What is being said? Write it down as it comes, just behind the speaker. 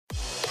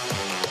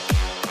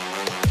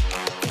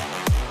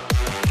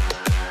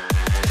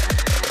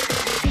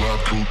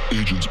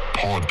Agents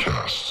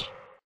Podcast.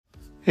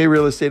 Hey,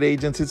 real estate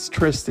agents, it's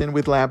Tristan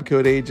with Lab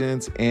Coat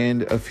Agents.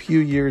 And a few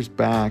years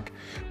back,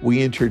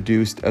 we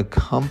introduced a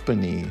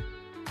company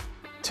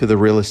to the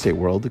real estate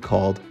world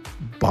called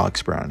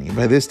Box Brownie.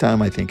 By this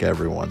time, I think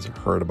everyone's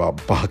heard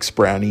about Box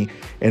Brownie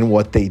and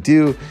what they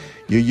do.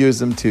 You use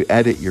them to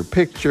edit your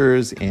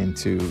pictures and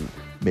to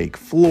make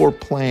floor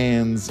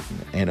plans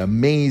and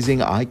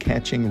amazing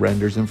eye-catching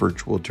renders and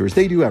virtual tours.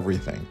 They do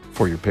everything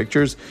for your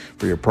pictures,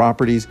 for your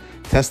properties.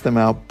 Test them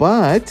out,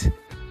 but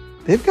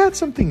they've got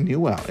something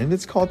new out, and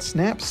it's called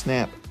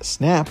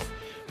Snap,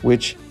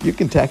 which you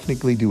can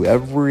technically do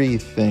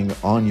everything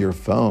on your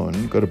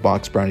phone. Go to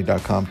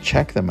boxbrownie.com,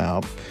 check them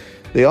out.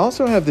 They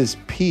also have this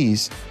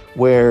piece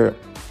where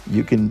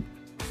you can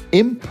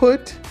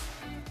input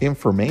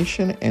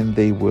information and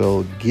they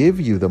will give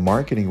you the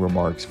marketing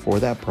remarks for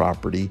that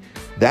property.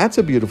 That's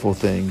a beautiful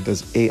thing.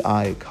 Does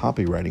AI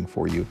copywriting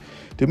for you.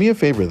 Do me a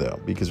favor though,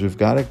 because we've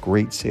got a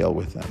great sale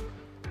with them.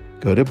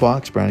 Go to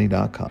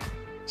boxbrownie.com.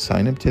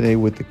 Sign up today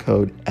with the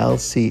code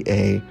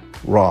LCA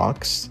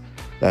ROCKS.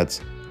 That's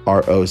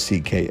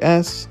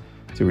ROCKS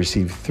to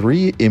receive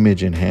 3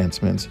 image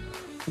enhancements,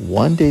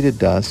 1 day to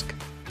dusk,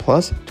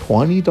 plus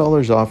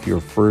 $20 off your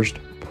first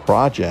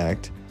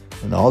project.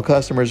 And all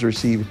customers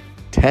receive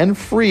 10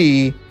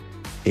 free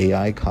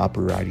AI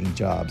copywriting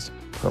jobs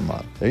per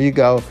month. There you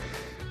go.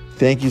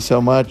 Thank you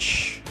so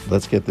much.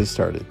 Let's get this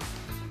started.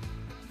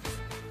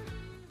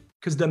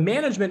 Because the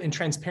management and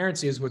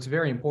transparency is what's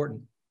very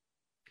important.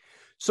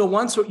 So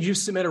once you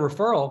submit a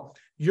referral,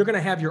 you're going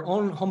to have your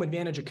own Home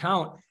Advantage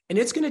account, and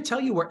it's going to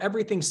tell you where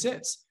everything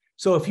sits.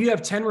 So if you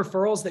have 10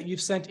 referrals that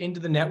you've sent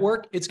into the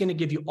network, it's going to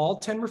give you all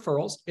 10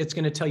 referrals. It's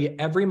going to tell you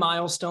every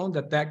milestone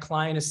that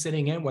client is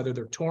sitting in, whether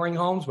they're touring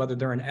homes, whether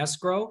they're in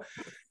escrow.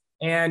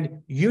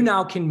 And you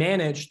now can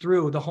manage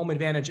through the Home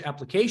Advantage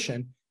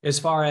application as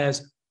far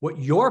as what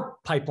your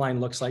pipeline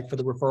looks like for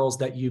the referrals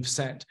that you've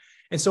sent.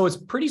 And so it's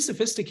pretty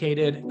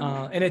sophisticated,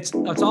 and it's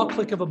all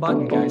click of a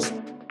button, guys.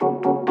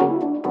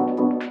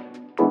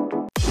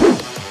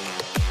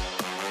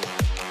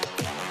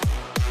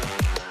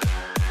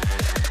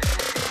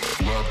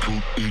 Lab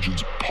Coat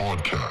Agents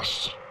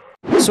Podcast.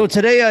 So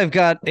today I've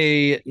got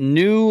a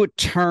new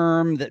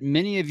term that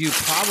many of you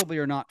probably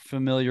are not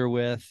familiar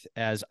with,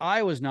 as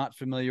I was not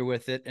familiar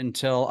with it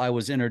until I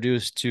was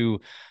introduced to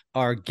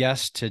our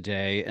guest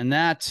today. And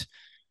that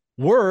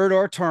word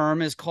or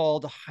term is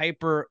called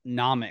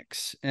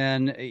hypernomics.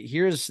 And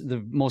here's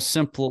the most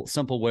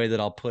simple way that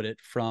I'll put it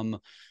from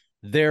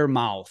their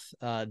mouth.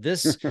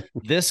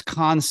 This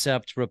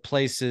concept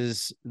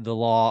replaces the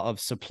law of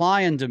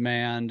supply and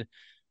demand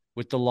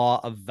with the law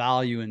of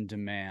value and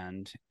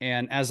demand.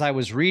 And as I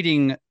was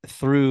reading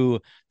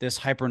through this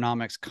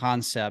hypernomics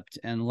concept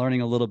and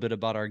learning a little bit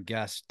about our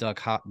guest,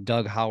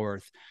 Doug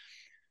Howarth,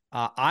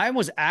 I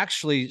was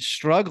actually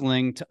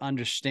struggling to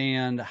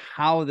understand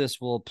how this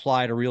will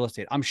apply to real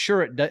estate. I'm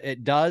sure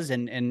it does,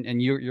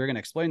 and you're going to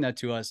explain that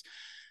to us.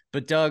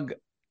 But Doug,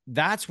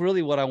 that's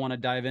really what I want to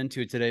dive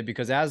into today,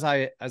 because as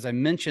I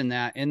mentioned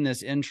that in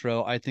this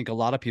intro, I think a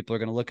lot of people are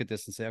going to look at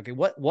this and say, okay,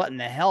 what in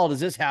the hell does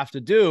this have to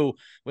do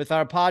with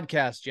our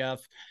podcast, Jeff?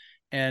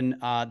 And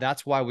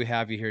that's why we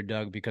have you here,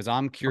 Doug, because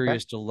I'm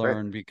curious to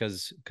learn,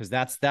 because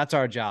that's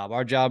our job.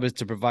 Our job is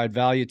to provide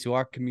value to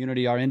our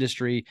community, our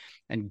industry,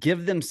 and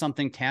give them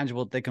something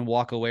tangible that they can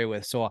walk away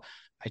with. So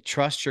I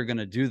trust you're going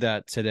to do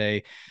that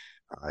today.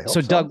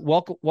 So Doug,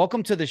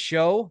 welcome to the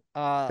show.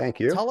 Thank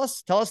you. Tell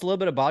us a little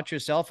bit about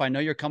yourself. I know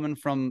you're coming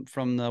from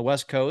the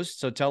West Coast,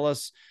 so tell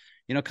us,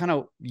 kind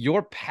of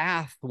your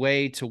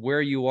pathway to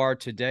where you are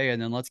today, and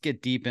then let's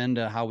get deep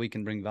into how we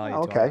can bring value.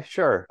 Okay,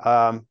 sure.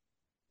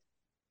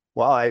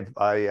 Well,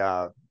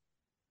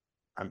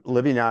 I'm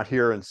living out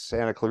here in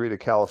Santa Clarita,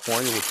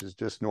 California, which is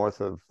just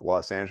north of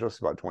Los Angeles,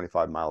 about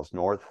 25 miles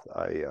north.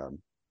 I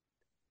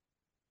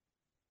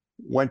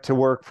went to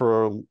work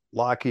for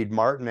Lockheed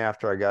Martin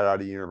after I got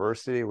out of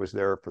university. Was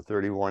there for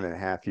 31 and a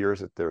half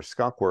years at their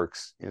Skunk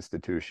Works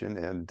institution,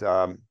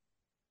 and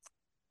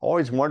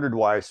always wondered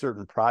why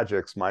certain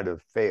projects might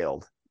have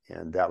failed.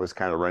 And that was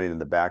kind of running in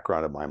the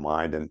background of my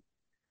mind. And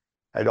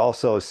I'd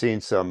also seen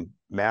some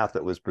math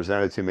that was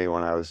presented to me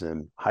when I was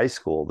in high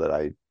school that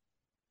I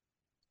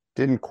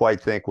didn't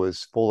quite think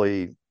was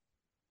fully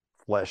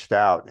fleshed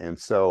out. And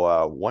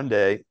so one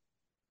day,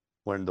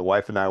 when the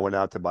wife and I went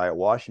out to buy a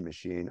washing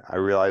machine, I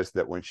realized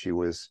that when she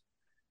was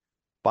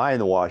buying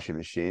the washing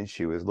machine,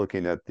 she was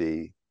looking at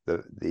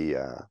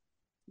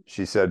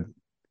she said,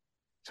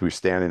 so we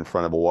stand in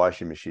front of a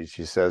washing machine.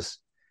 She says,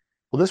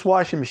 well, this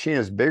washing machine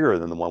is bigger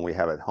than the one we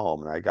have at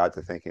home. And I got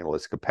to thinking, well,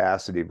 it's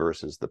capacity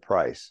versus the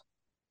price.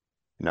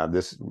 Now,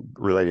 this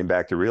relating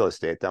back to real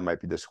estate, that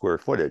might be the square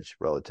footage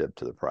relative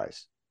to the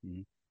price.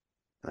 Mm-hmm.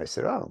 And I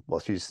said, oh,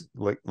 well, she's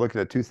looking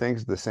at two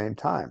things at the same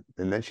time.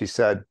 And then she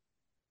said,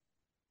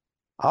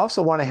 I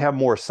also want to have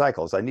more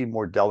cycles. I need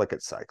more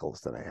delicate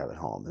cycles than I have at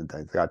home. And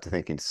I got to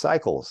thinking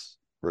cycles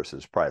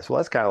versus price. Well,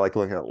 that's kind of like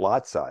looking at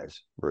lot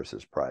size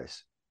versus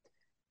price.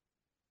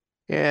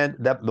 And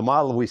the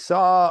model we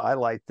saw, I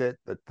liked it,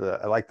 but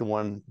I liked the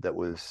one that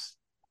was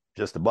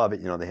just above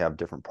it, they have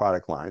different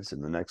product lines.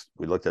 And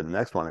we looked at the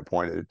next one. I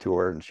pointed it to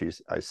her, and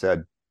I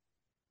said,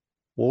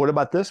 well, what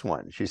about this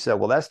one? She said,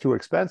 well, that's too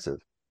expensive.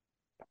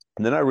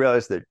 And then I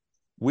realized that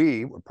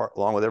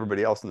along with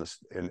everybody else in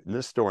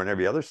this store and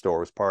every other store,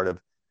 was part of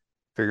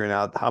figuring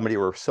out how many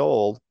were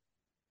sold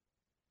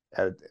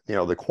at,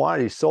 the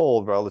quantity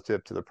sold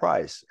relative to the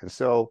price. And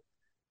so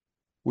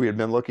we had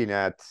been looking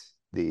at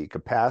the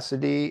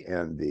capacity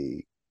and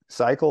the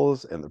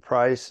cycles and the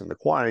price and the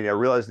quantity. I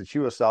realized that she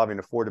was solving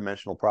a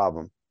 4-dimensional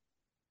problem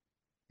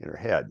in her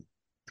head.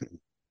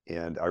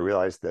 And I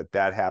realized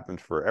that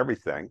happened for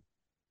everything.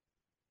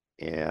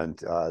 And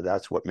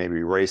that's what made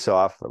me race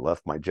off. I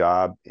left my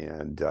job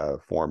and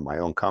formed my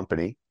own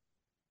company,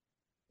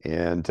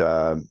 and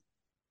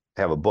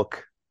have a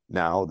book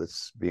now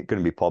that's going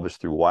to be published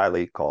through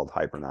Wiley called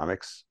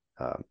Hypernomics.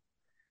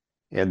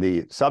 And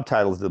the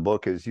subtitle of the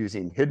book is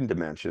Using Hidden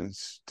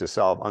Dimensions to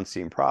Solve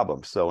Unseen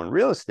Problems. So in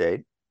real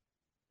estate,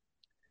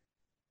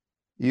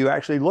 you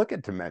actually look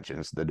at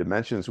dimensions. The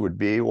dimensions would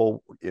be,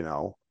 well,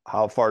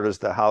 how far does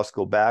the house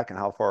go back and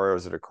how far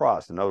is it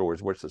across? In other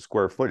words, what's the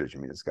square footage? I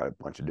mean, it's got a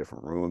bunch of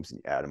different rooms and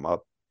you add them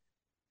up.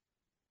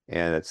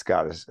 And it's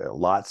got a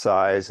lot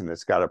size, and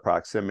it's got a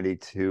proximity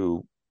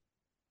to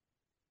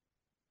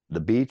the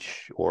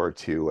beach or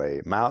to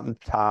a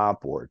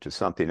mountaintop or to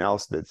something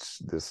else that's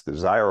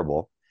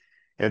desirable.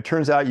 And it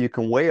turns out you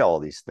can weigh all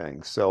these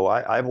things. So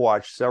I've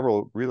watched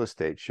several real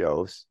estate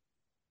shows.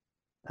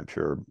 I'm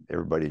sure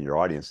everybody in your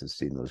audience has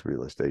seen those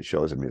real estate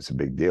shows. I mean, it's a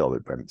big deal.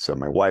 So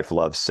my wife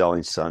loves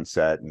Selling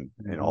Sunset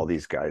and all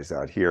these guys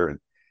out here. And,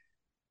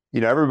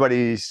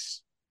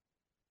 everybody's,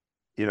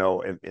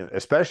 and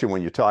especially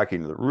when you're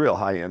talking the real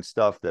high-end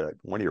stuff, that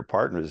one of your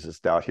partners is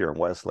out here in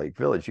Westlake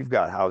Village, you've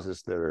got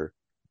houses that are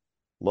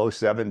low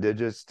 7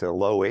 digits to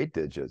low 8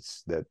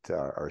 digits that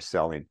are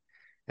selling.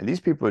 And these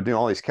people are doing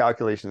all these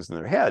calculations in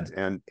their heads.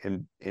 And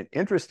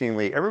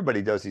interestingly,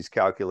 everybody does these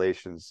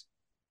calculations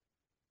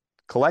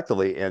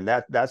collectively, and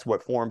that's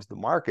what forms the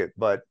market.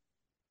 But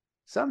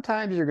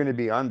sometimes you're going to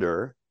be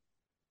under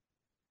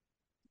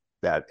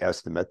that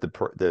estimate,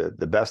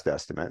 the best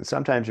estimate, and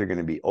sometimes you're going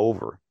to be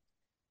over.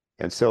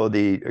 And so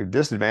the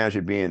disadvantage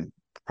of being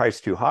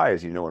priced too high,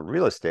 as in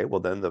real estate,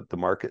 well, then the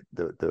market,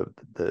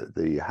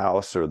 the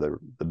house or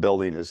the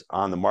building is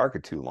on the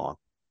market too long.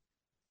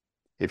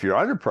 If you're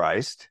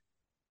underpriced,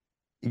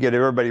 you get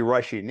everybody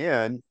rushing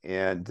in,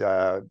 and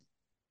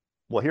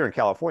well, here in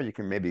California, you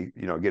can maybe,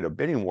 get a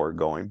bidding war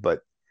going, but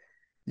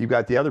you've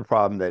got the other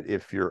problem that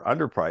if you're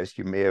underpriced,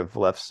 you may have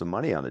left some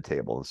money on the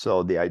table. And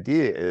so the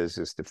idea is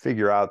to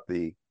figure out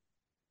the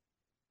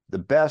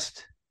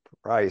best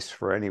price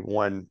for any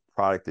one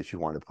product that you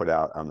want to put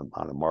out on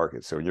the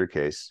market. So in your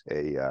case,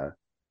 a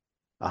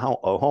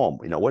home,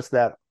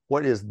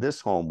 what is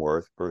this home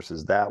worth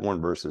versus that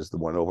one versus the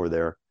one over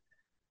there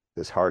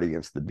that's hard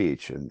against the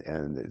beach.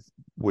 And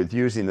with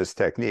using this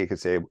technique,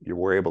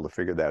 we're able to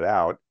figure that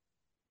out.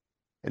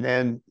 And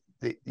then,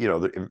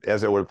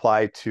 as it would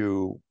apply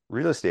to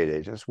real estate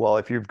agents, well,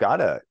 if you've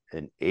got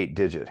an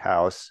 8-digit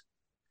house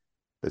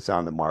that's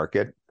on the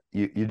market,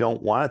 you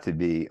don't want it to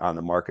be on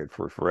the market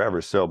for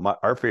forever. So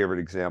our favorite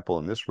example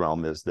in this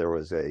realm is there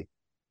was a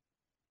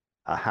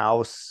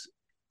house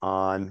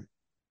on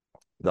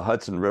the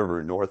Hudson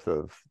River north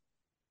of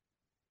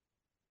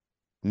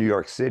New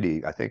York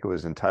City. I think it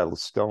was entitled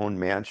Stone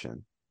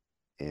Mansion.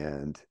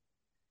 And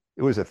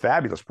it was a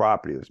fabulous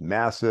property. It was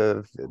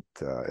massive.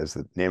 As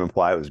the name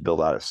implied, it was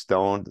built out of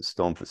stone, the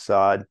stone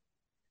facade.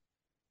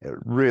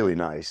 Really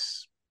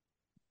nice,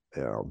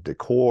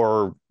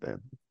 decor,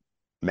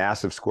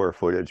 massive square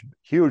footage,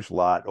 huge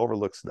lot,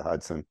 overlooks the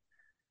Hudson.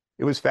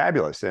 It was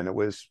fabulous, and it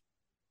was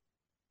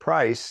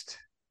priced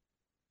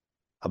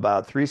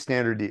about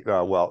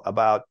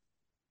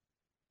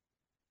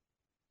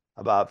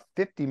about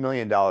 $50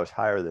 million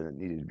higher than it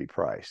needed to be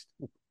priced.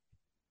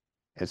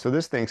 And so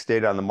this thing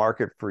stayed on the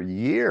market for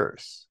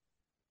years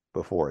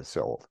before it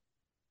sold.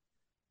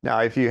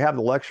 Now, if you have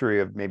the luxury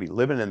of maybe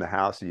living in the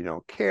house and you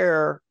don't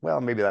care, well,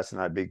 maybe that's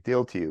not a big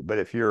deal to you. But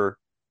if you're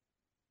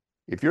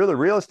the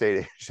real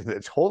estate agent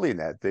that's holding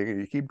that thing and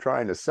you keep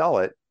trying to sell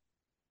it,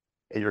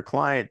 and your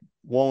client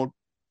won't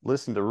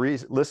listen to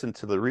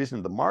the reason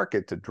of the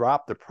market to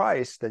drop the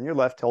price, then you're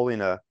left holding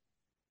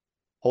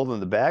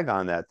the bag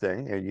on that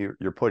thing, and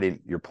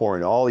you're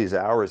pouring all these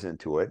hours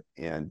into it,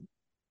 and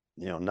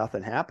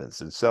nothing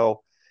happens. And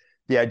so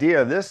the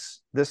idea of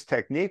this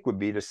technique would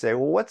be to say,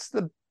 well, what's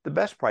the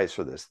best price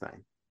for this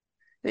thing?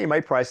 And you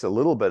might price a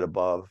little bit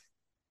above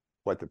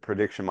what the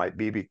prediction might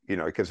be,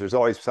 because there's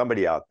always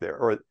somebody out there,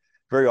 or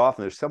very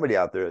often there's somebody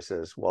out there that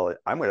says, well,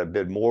 I'm going to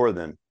bid more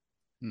than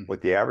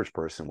what the average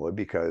person would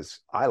because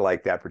I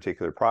like that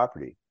particular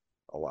property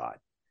a lot.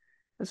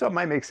 And so it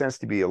might make sense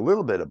to be a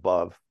little bit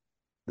above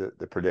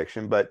the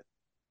prediction, but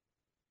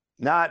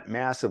not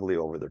massively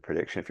over the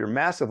prediction. If you're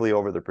massively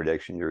over the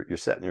prediction, you're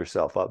setting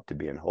yourself up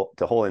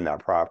to holding that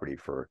property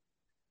for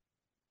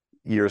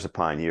years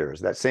upon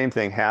years. That same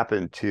thing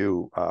happened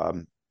to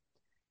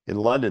in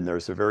London.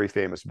 There's a very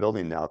famous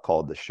building now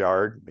called the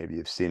Shard. Maybe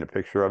you've seen a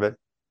picture of it.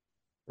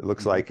 It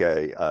looks like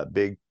a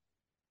big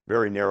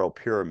very narrow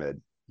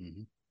pyramid.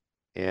 Mm-hmm.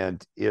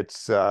 And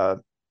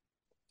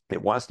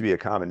it wants to be a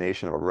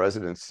combination of a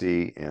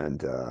residency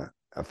and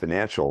a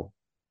financial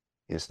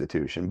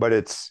institution. But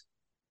it's,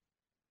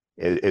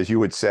 as you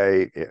would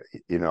say,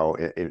 you know,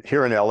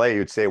 here in LA,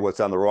 you'd say what's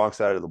on the wrong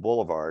side of the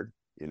boulevard,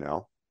 you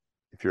know,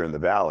 if you're in the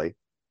valley.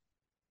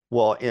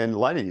 Well, in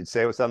London, you'd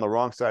say what's on the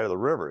wrong side of the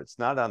river. It's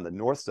not on the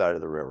north side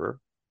of the river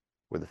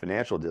where the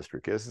financial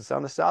district is. It's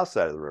on the south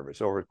side of the river.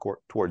 It's over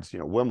towards, you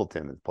know,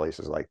 Wimbledon and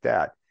places like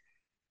that.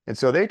 And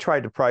so they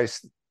tried to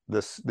price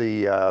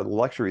the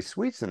luxury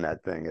suites in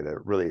that thing at a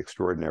really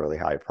extraordinarily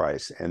high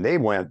price. And they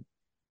went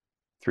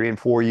 3 and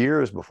 4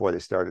 years before they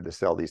started to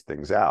sell these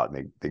things out.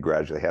 And they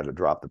gradually had to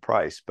drop the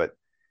price. But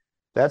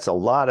that's a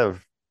lot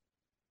of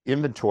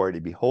inventory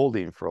to be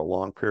holding for a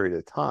long period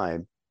of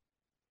time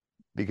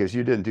because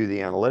you didn't do the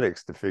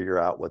analytics to figure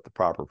out what the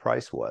proper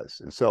price was.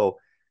 And so,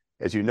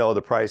 as you know,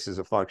 the price is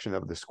a function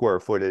of the square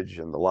footage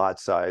and the lot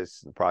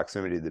size, the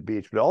proximity to the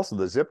beach, but also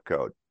the zip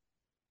code.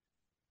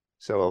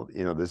 So,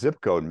 you know, the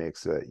zip code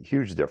makes a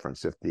huge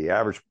difference. If the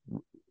average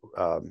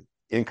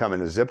income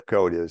in a zip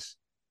code is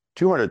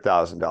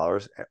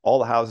 $200,000, all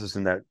the houses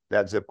in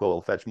that zip code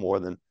will fetch more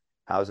than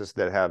houses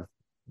that have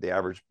the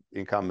average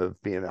income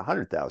of being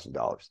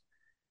 $100,000.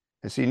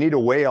 And so you need to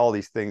weigh all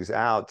these things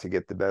out to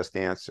get the best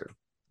answer.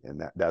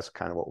 And that's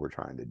kind of what we're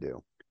trying to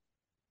do.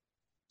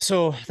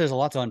 So there's a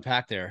lot to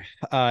unpack there.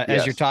 As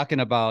Yes. you're talking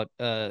about,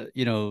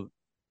 you know,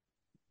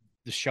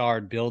 the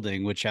Shard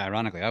building, which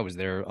ironically I was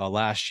there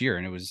last year,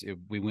 and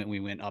we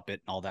went up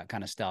it and all that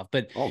kind of stuff.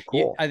 But oh,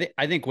 cool.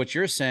 I think what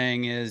you're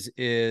saying is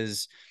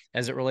as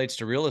it relates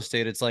to real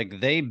estate, it's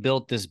like they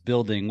built this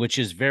building, which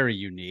is very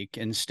unique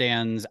and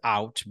stands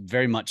out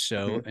very much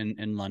so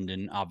in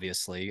London,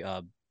 obviously.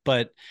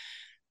 But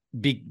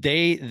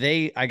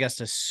they I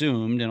guess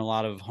assumed, and a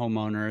lot of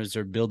homeowners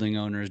or building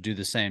owners do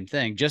the same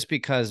thing, just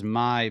because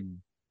my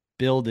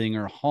building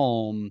or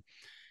home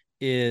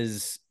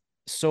is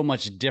so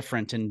much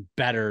different and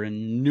better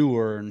and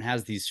newer and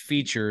has these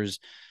features,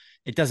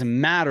 it doesn't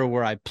matter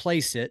where I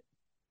place it,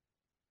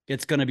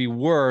 it's going to be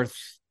worth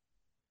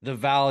the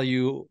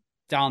value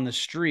down the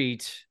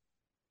street,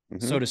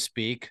 so to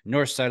speak,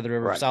 north side of the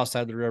river, south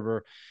side of the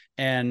river.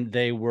 And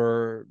they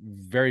were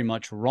very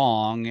much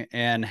wrong.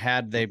 And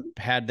had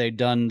they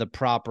done the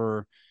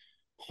proper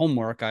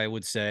homework, I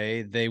would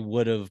say they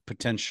would have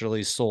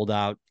potentially sold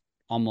out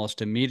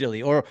almost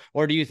immediately. Or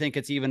do you think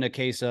it's even a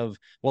case of,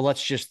 well,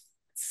 let's just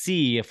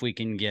see if we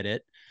can get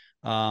it?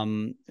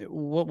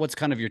 What's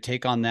kind of your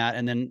take on that?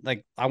 And then,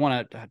 like, I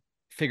want to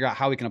figure out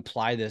how we can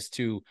apply this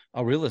to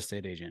a real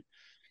estate agent.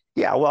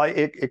 Yeah, well,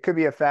 it could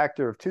be a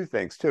factor of two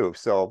things too.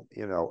 So,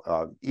 you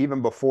know,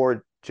 even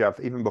before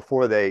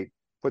they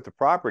put the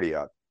property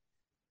up,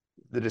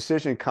 the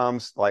decision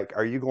comes like,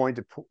 where are you going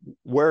to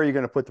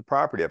put the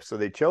property up? So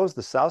they chose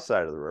the south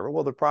side of the river.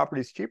 Well, the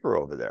property's cheaper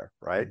over there,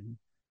 right?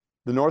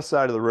 The north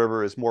side of the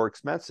river is more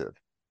expensive.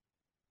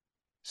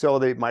 So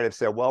they might have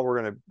said, well,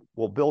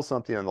 we'll build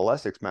something on the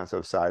less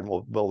expensive side, and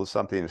we'll build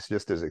something that's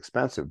just as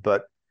expensive.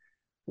 But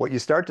what you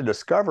start to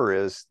discover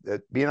is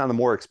that being on the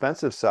more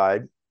expensive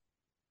side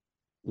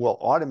will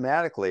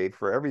automatically,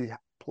 for every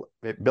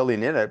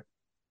building in it,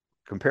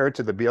 compared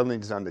to the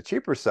buildings on the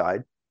cheaper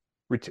side,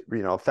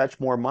 you know, fetch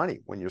more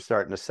money when you're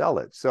starting to sell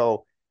it.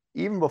 So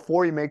even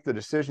before you make the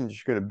decision that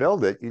you're going to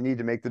build it, you need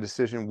to make the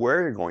decision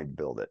where you're going to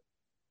build it.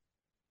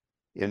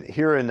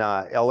 Here in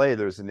LA,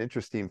 there's an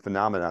interesting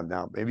phenomenon.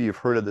 Now, maybe you've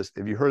heard of this.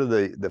 Have you heard of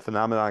the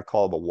phenomenon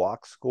called the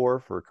walk score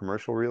for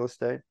commercial real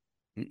estate?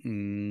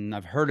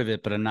 I've heard of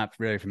it, but I'm not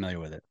very familiar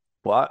with it.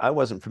 Well, I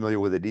wasn't familiar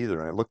with it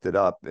either, and I looked it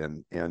up.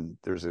 And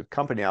there's a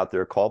company out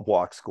there called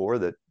Walk Score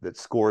that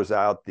scores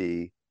out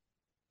the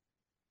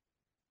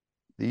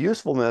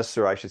usefulness,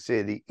 or I should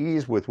say, the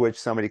ease with which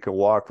somebody can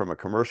walk from a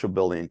commercial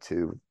building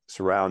to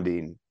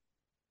surrounding,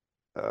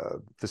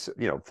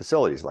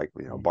 facilities like,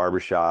 you know,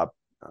 barbershop,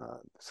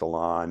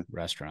 salon,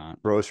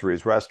 restaurant,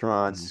 groceries,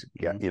 restaurants,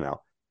 you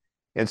know.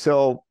 And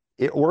so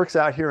it works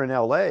out here in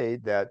LA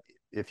that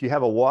if you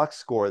have a walk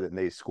score, that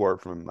they score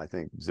from, I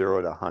think,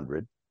 0 to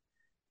 100.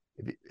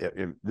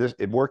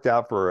 It worked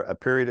out for a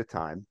period of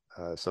time,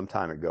 some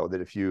time ago, that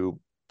if you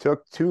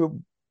took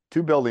two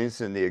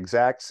buildings in the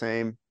exact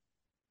same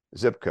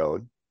zip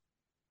code,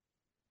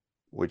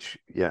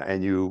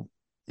 and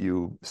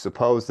you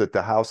suppose that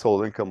the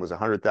household income was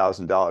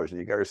 $100,000 and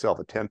you got yourself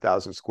a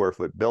 10,000 square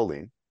foot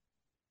building,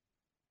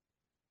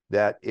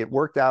 that it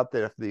worked out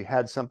that if they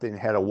had something that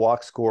had a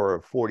walk score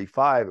of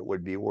 45, it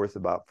would be worth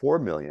about 4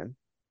 million.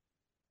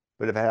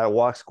 But if it had a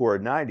walk score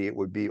of 90, it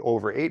would be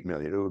over 8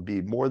 million. It would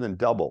be more than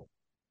double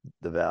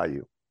the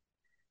value.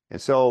 And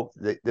so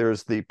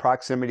there's the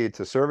proximity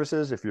to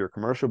services. If you're a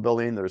commercial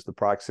building, there's the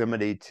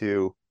proximity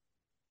to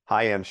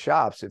high-end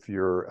shops if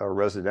you're a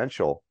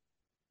residential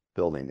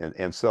building.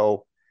 And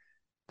so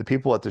the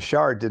people at the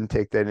Shard didn't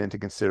take that into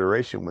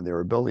consideration when they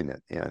were building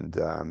it. And,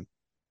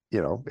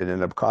 it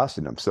ended up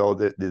costing them. So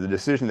the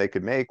decision they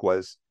could make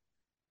was,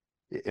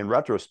 in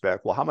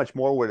retrospect, well, how much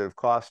more would it have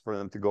cost for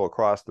them to go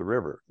across the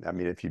river? I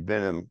mean, if you've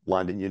been in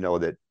London, you know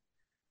that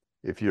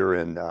if you're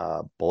in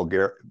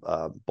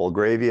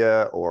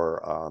Bulgaria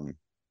or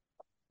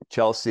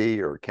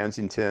Chelsea or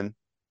Kensington,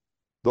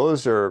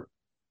 those are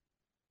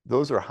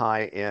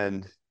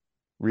high-end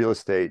real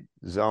estate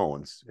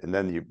zones. And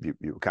then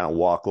you kind of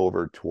walk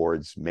over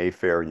towards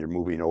Mayfair and you're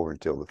moving over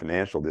into the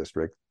financial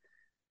district.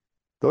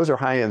 Those are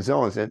high-end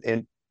zones,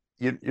 and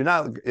you're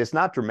not, it's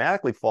not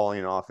dramatically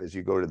falling off as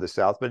you go to the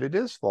south, but it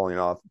is falling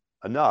off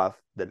enough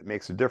that it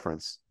makes a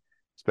difference,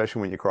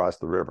 especially when you cross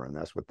the river. And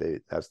that's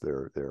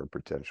their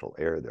potential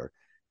area there.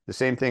 The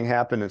same thing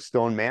happened in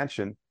Stone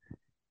Mansion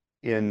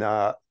in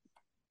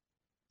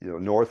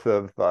north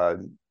of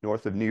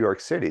New York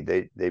City.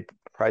 They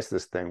priced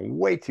this thing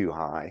way too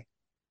high,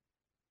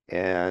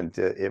 and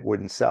it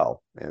wouldn't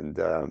sell. And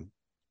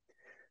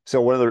so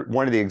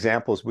one of the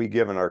examples we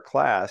give in our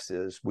class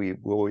is we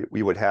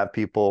would have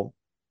people,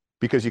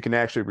 because you can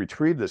actually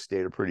retrieve this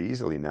data pretty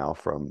easily now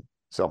from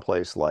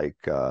someplace like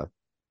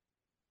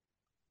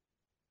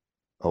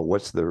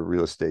what's the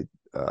real estate?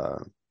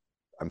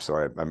 I'm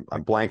sorry,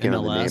 I'm blanking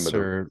on the name of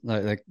or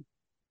like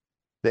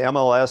the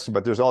MLS,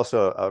 but there's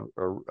also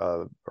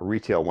a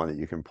retail one that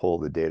you can pull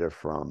the data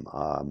from.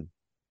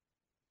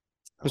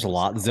 There's a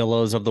lot,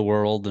 Zillows of the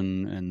world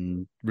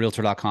and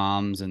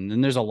Realtor.coms,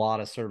 and there's a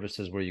lot of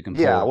services where you can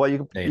pull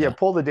you data.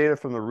 pull the data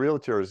from the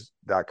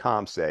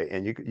Realtors.com, say,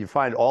 and you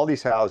find all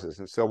these houses.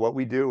 And so what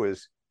we do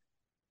is,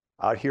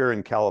 out here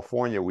in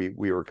California,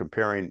 we were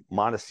comparing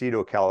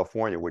Montecito,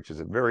 California, which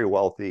is a very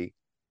wealthy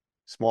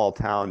small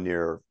town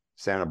near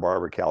Santa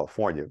Barbara,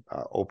 California.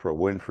 Oprah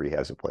Winfrey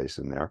has a place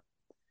in there.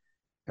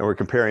 And we're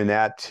comparing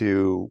that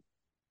to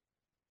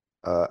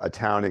a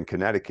town in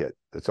Connecticut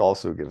that's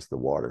also against the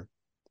water.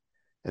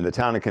 And the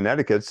town in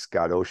Connecticut's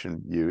got ocean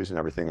views and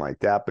everything like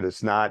that, but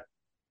it's not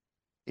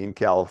in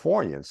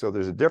California. And so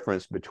there's a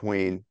difference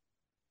between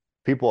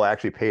people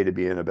actually pay to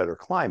be in a better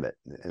climate.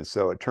 And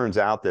so it turns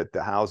out that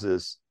the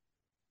houses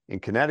in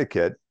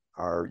Connecticut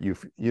are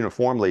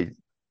uniformly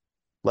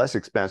less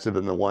expensive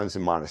than the ones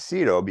in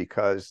Montecito,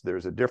 because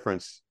there's a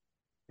difference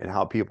in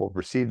how people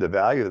perceive the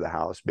value of the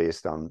house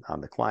based on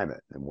the climate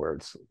and where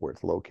it's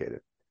located.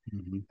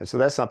 Mm-hmm. And so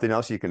that's something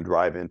else you can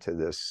drive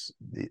into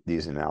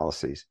these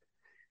analyses.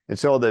 And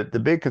so the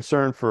big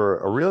concern for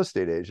a real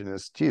estate agent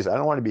is, geez, I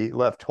don't want to be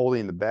left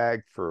holding the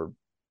bag for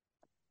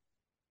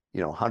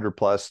 100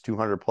 plus,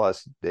 200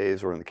 plus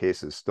days, or in the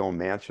case of Stone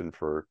Mansion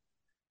for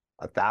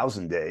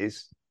 1,000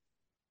 days.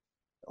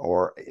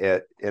 Or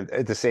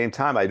at the same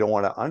time, I don't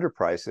want to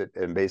underprice it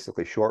and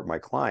basically short my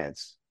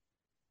clients.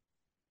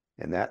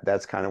 And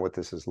that's kind of what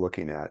this is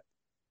looking at.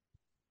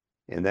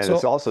 And then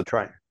it's also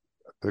trying.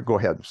 Go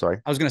ahead. I'm sorry.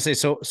 I was going to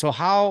say, so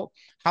how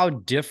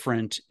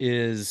different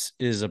is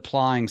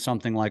applying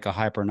something like a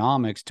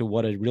hypernomics to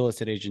what a real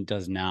estate agent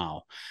does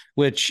now,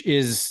 which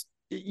is,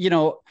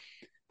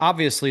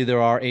 obviously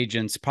there are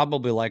agents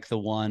probably like the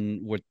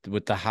one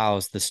with the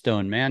house, the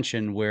Stone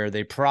Mansion, where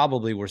they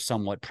probably were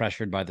somewhat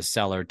pressured by the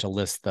seller to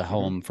list the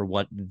home for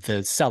what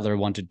the seller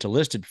wanted to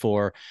list it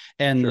for.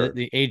 And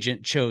the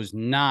agent chose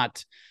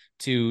not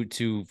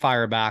to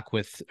fire back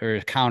with or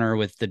counter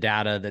with the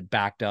data that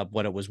backed up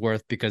what it was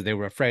worth, because they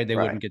were afraid they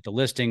wouldn't get the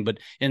listing. But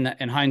in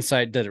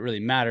hindsight, did it really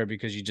matter?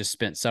 Because you just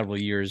spent several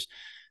years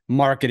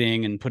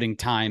marketing and putting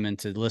time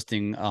into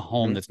listing a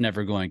home that's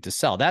never going to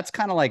sell. That's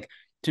kind of like,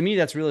 to me,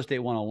 that's real estate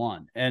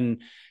 101. And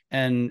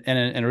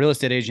a real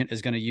estate agent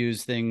is going to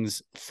use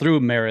things through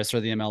Maris or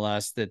the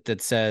MLS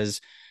that says,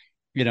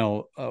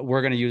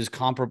 we're going to use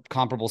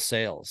comparable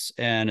sales,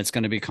 and it's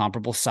going to be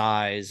comparable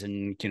size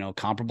and,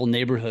 comparable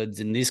neighborhoods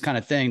and these kind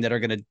of things that are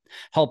going to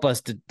help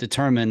us to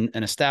determine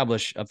and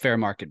establish a fair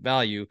market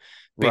value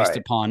based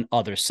upon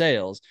other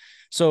sales.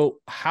 So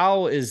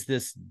how is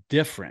this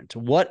different?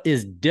 What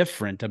is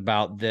different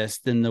about this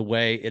than the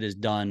way it is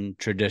done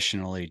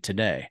traditionally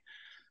today?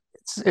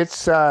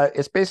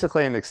 It's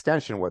basically an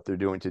extension of what they're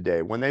doing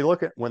today. When they're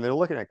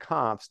looking at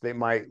comps, they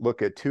might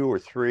look at 2 or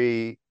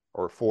 3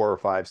 or 4 or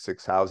 5,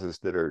 6 houses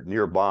that are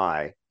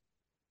nearby,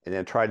 and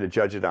then try to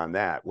judge it on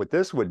that. What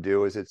this would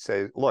do is it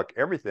say, look,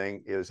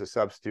 everything is a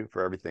substitute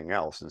for everything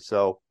else. And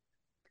so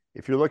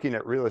if you're looking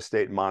at real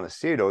estate in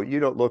Montecito, you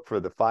don't look for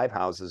the 5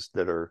 houses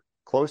that are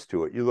close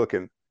to it. You look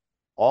in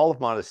all of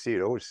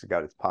Montecito, which has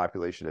got its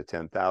population of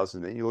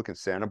 10,000. Then you look in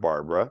Santa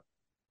Barbara,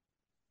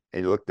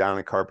 and you look down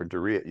in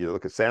Carpinteria. You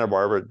look at Santa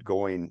Barbara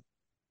going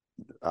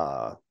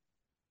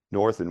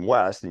north and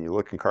west, and you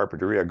look in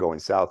Carpinteria going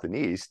south and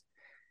east.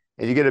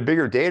 And you get a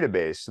bigger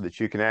database so that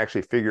you can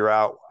actually figure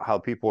out how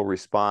people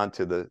respond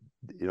to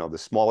the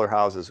smaller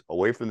houses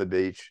away from the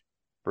beach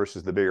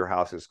versus the bigger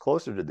houses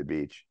closer to the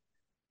beach,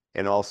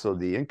 and also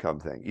the income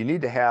thing. You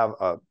need to have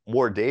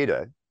more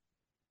data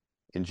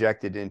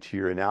injected into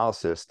your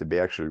analysis to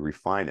actually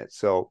refine it.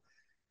 So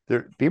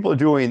people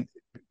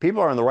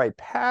are on the right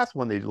path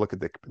when they look at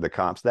the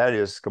comps.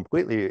 That's a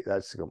completely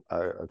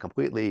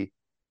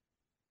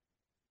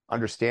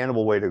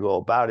understandable way to go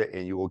about it,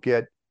 and you will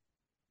get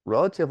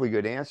relatively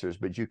good answers,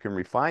 but you can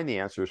refine the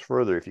answers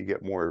further if you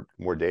get more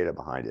data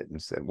behind it.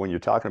 And so when you're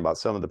talking about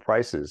some of the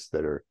prices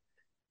that are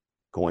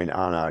going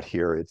on out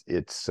here,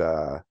 it's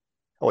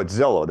Oh, it's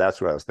Zillow.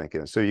 That's what I was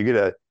thinking. So you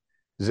get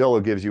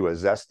Zillow gives you a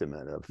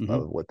Zestimate Mm-hmm.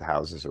 of what the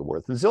houses are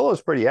worth. And Zillow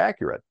is pretty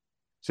accurate.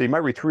 So you might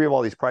retrieve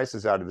all these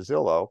prices out of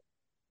Zillow,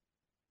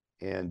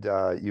 and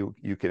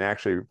you can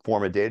actually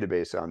form a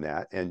database on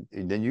that, and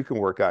then you can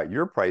work out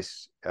your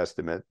price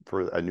estimate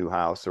for a new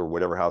house or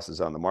whatever house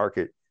is on the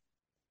market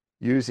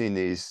using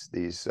these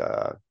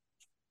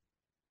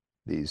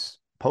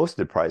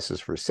posted prices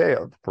for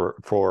sale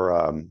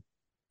for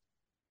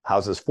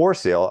houses for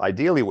sale.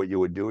 Ideally, what you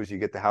would do is you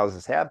get the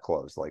houses have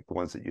closed, like the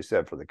ones that you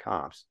said for the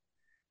comps,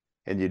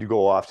 and you'd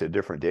go off to a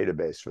different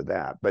database for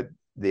that. But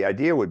the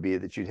idea would be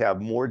that you'd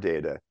have more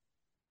data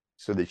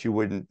so that you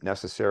wouldn't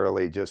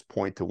necessarily just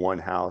point to one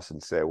house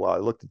and say, well, I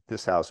looked at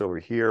this house over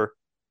here.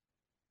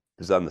 It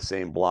was on the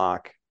same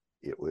block.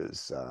 It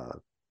was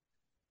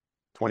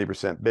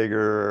 20%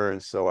 bigger.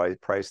 And so I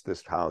priced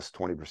this house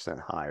 20%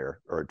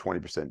 higher or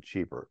 20%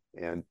 cheaper.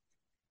 And,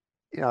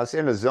 it's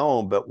in a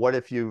zone, but what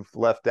if you've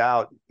left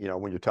out,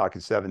 when you're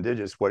talking 7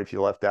 digits, what if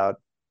you left out,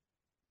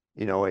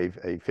 a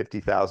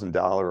 $50,000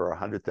 or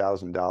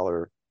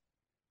 $100,000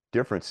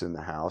 difference in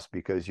the house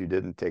because you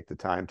didn't take the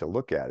time to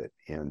look at it?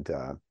 And,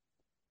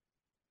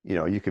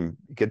 you can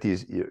get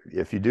these,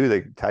 if you do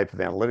the type of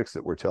analytics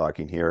that we're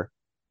talking here,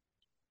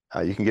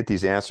 you can get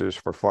these answers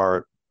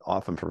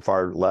often for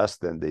far less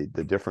than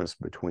the difference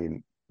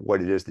between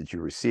what it is that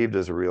you received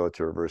as a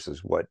realtor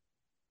versus what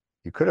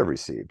you could have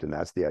received. And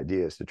that's the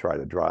idea, is to try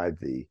to drive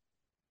the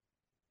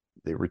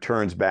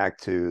returns back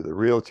to the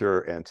realtor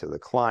and to the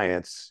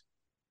clients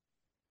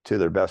to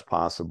their best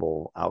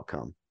possible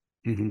outcome.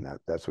 Mm-hmm.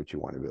 That's what you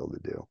want to be able to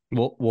do.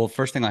 Well,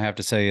 first thing I have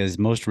to say is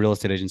most real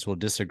estate agents will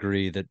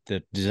disagree that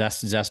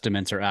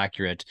estimates are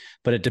accurate,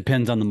 but it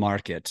depends on the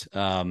market.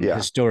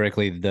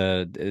 Historically,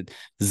 the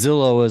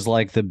Zillow is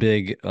like the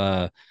big,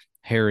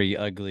 hairy,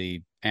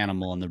 ugly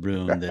animal in the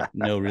room that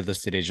no real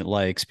estate agent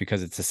likes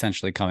because it's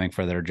essentially coming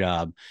for their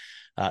job.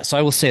 So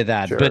I will say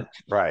that, sure. but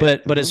right.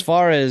 but mm-hmm.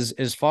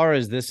 as far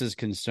as this is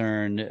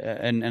concerned,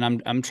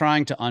 and I'm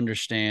trying to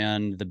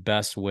understand the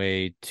best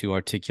way to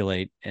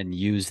articulate and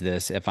use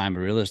this if I'm a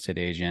real estate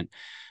agent,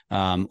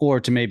 or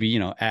to maybe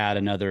add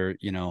another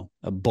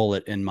a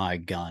bullet in my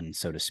gun,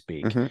 so to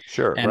speak. Mm-hmm.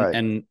 Sure, and,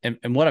 right.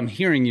 And what I'm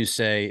hearing you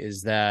say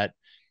is that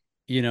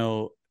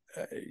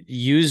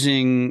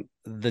using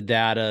the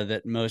data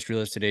that most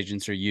real estate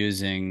agents are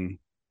using.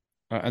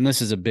 And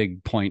this is a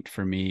big point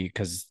for me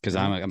because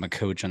mm-hmm. I'm a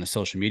coach on the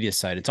social media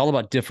side. It's all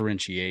about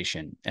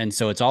differentiation. And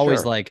so it's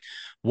always like,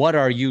 what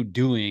are you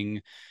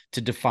doing to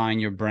define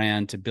your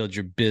brand, to build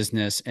your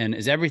business? And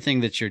is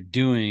everything that you're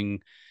doing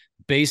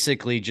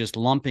basically just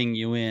lumping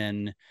you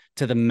in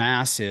to the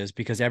masses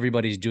because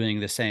everybody's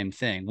doing the same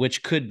thing,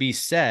 which could be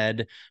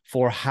said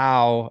for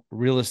how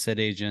real estate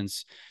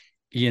agents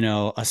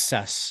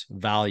assess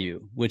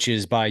value, which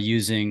is by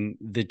using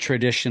the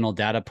traditional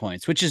data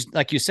points, which is,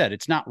 like you said,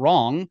 it's not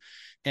wrong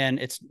and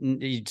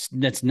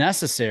it's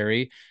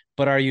necessary,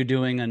 but are you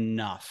doing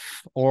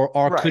enough?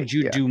 Or could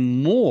you do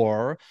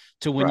more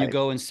to when you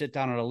go and sit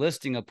down at a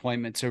listing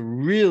appointment to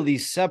really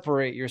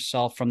separate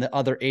yourself from the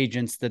other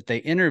agents that they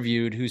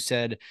interviewed who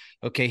said,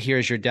 okay,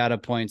 here's your data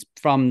points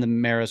from the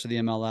Maris or the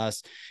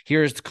MLS.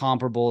 Here's the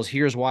comparables.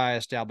 Here's why I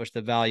established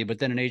the value. But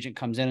then an agent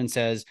comes in and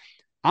says,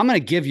 I'm going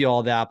to give you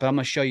all that, but I'm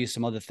going to show you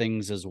some other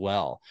things as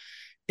well.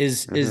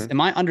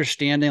 Am I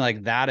understanding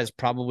like that is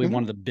probably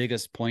one of the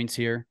biggest points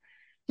here?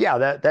 Yeah,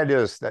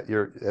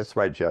 that's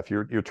right, Jeff.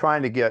 You're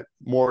trying to get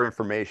more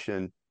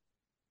information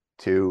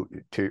to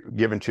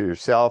given to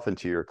yourself and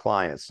to your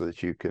clients so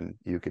that you can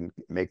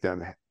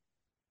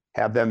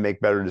have them make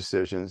better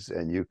decisions,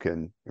 and you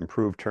can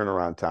improve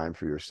turnaround time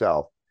for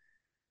yourself.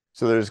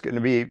 So there's going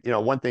to be,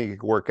 one thing you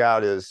can work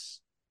out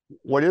is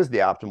what is the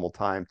optimal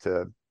time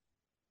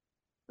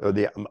or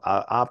the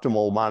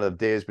optimal amount of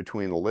days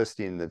between the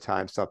listing and the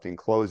time something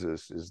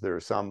closes. Is there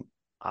some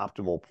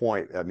optimal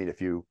point? I mean,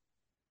 if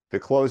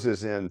it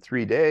closes in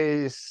 3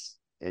 days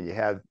and you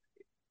have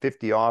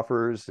 50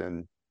 offers,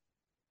 and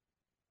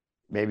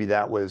maybe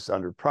that was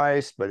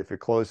underpriced, but if it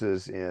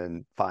closes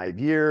in 5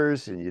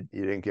 years and you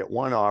didn't get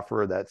one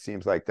offer, that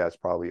seems like that's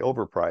probably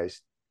overpriced.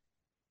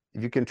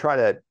 If you can try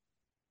to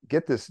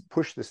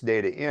push this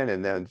data in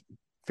and then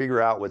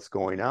figure out what's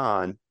going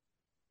on,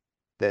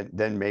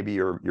 then maybe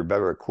you're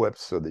better equipped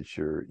so that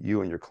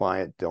you and your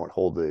client don't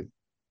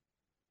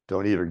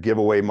either give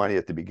away money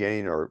at the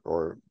beginning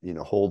or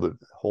hold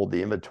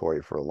the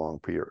inventory for a long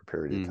period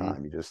of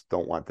time. You just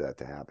don't want that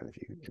to happen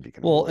if you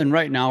can. Well, and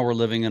right now we're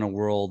living in a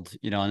world,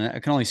 and I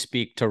can only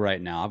speak to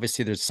right now.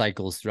 Obviously, there's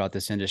cycles throughout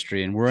this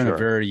industry, and we're in a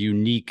very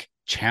unique,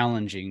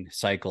 challenging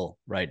cycle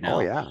right now.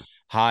 Oh yeah,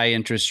 high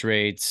interest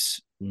rates,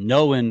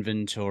 no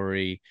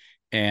inventory,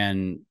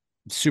 and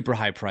super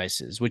high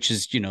prices, which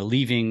is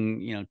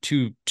leaving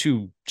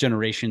two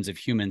generations of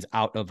humans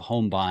out of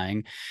home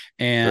buying,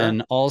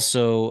 and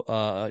also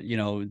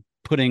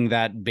putting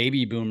that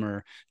baby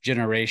boomer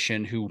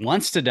generation who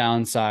wants to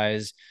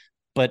downsize,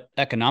 but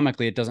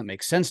economically it doesn't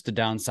make sense to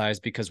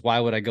downsize because why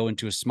would I go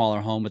into a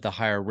smaller home with a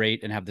higher rate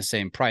and have the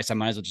same price? I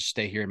might as well just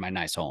stay here in my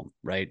nice home,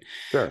 right?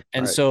 Sure.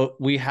 And so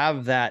we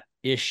have that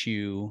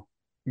issue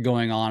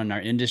going on in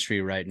our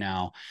industry right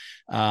now.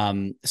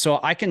 So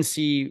I can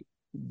see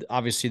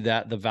obviously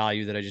that the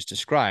value that I just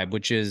described,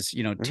 which is,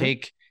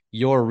 take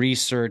your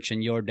research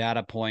and your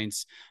data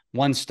points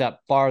one step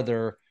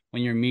farther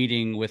when you're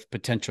meeting with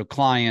potential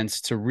clients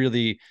to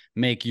really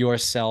make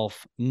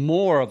yourself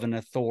more of an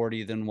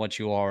authority than what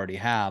you already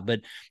have.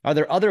 But are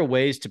there other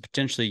ways to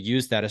potentially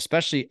use that,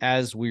 especially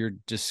as we're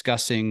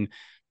discussing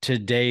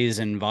today's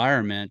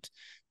environment,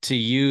 to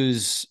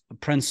use a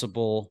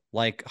principle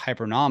like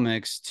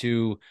hypernomics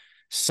to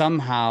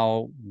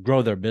somehow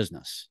grow their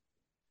business?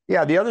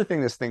 Yeah, the other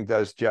thing this thing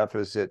does, Jeff,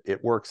 is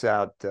it works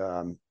out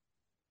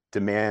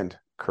demand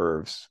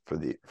curves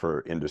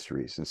for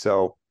industries. And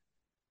so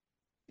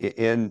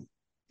in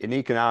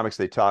economics,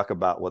 they talk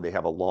about, well, they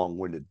have a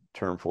long-winded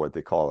term for it.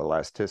 They call it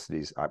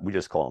elasticities. We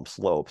just call them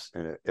slopes.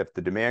 And if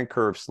the demand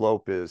curve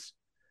slope is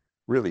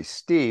really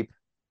steep,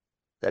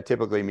 that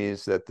typically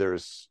means that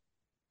there's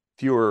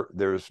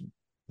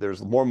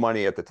more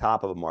money at the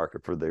top of the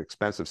market for the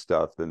expensive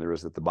stuff than there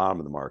is at the bottom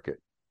of the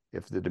market.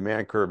 If the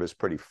demand curve is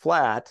pretty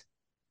flat,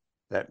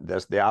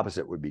 that's the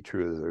opposite would be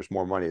true. There's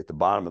more money at the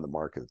bottom of the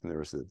market than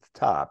there is at the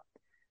top.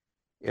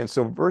 And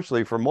so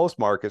virtually for most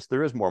markets,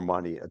 there is more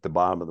money at the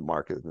bottom of the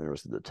market than there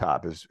is at the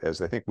top.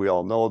 As I think we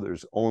all know,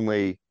 there's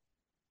only,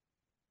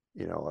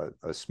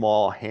 a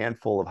small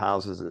handful of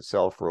houses that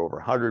sell for over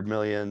 100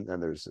 million.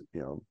 And there's, a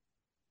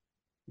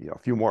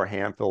few more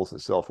handfuls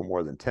that sell for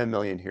more than 10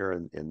 million here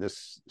in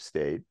this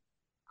state.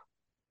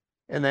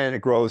 And then it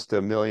grows to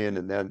 1 million.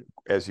 And then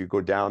as you go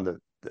down the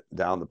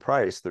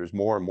price, there's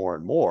more and more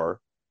and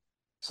more.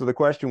 So the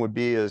question would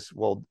be is,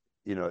 well,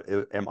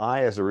 am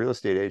I as a real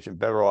estate agent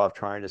better off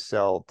trying to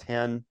sell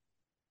 10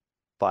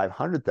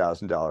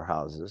 $500,000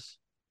 houses,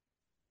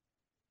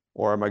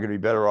 or am I going to be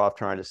better off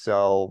trying to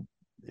sell,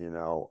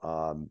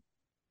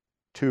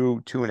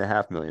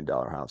 $2.5 million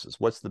houses?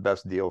 What's the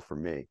best deal for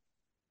me?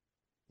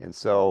 And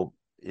so,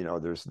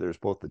 there's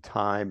both the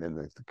time and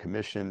the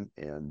commission,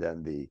 and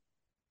then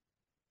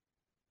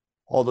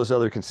all those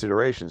other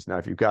considerations. Now,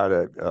 if you've got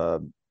I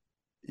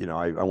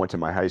went to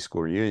my high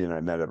school reunion.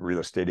 I met a real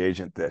estate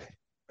agent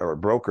or a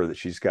broker that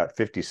she's got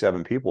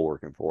 57 people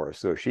working for her.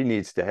 So if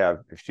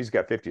she's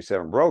got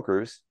 57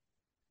 brokers,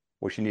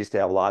 well, she needs to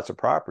have lots of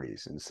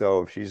properties. And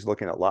so if she's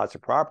looking at lots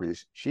of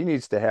properties, she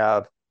needs to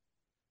have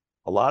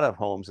a lot of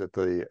homes that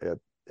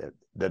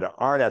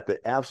aren't at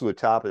the absolute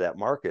top of that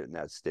market in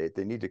that state.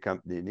 They need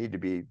to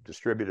be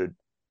distributed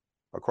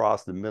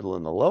across the middle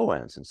and the low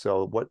ends. And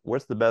so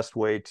what's the best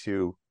way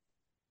to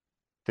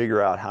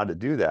figure out how to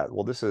do that?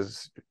 Well, this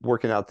is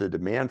working out the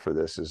demand for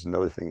this is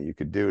another thing that you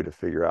could do to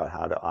figure out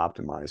how to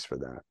optimize for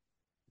that.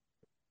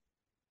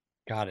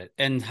 Got it.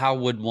 And how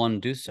would one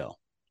do so?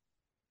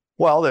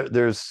 Well,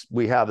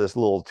 we have this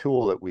little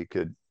tool that we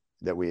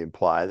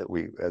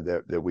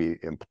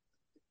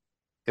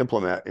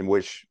implement, in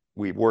which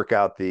we work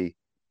out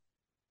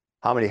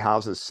how many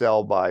houses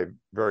sell by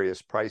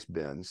various price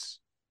bins,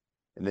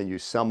 and then you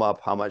sum up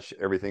how much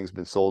everything's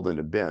been sold in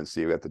a bin. So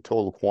you've got the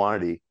total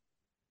quantity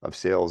of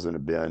sales in a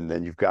bin,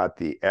 then you've got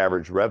the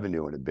average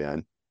revenue in a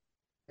bin,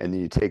 and then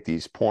you take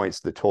these points,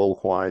 the total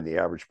quantity, the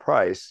average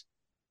price,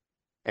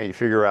 and you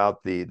figure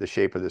out the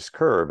shape of this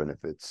curve. And if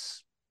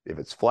it's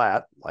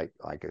flat, like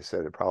I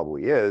said, it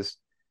probably is,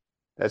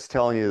 that's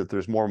telling you that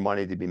there's more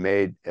money to be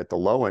made at the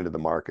low end of the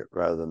market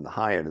rather than the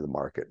high end of the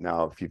market.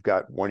 Now, if you've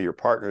got one of your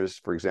partners,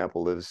 for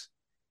example, lives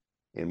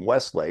in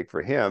Westlake,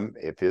 for him,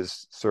 if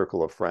his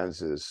circle of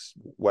friends is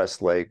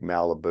Westlake,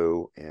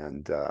 Malibu,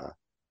 and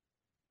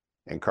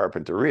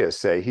Carpinteria,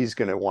 say he's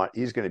going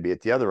to be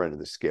at the other end of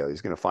the scale.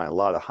 He's going to find a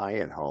lot of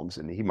high-end homes,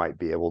 and he might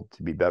be able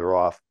to be better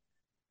off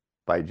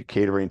by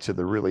catering to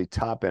the really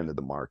top end of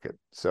the market.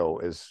 So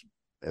as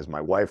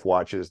my wife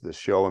watches this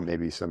show, and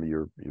maybe some of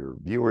your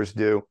viewers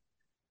do,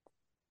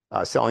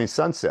 Selling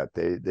Sunset,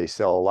 they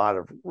sell a lot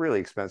of really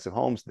expensive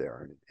homes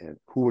there, and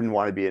who wouldn't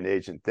want to be an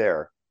agent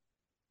there?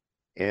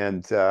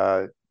 And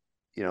the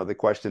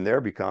question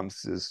there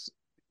becomes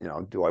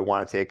do I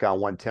want to take on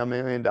one $10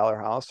 million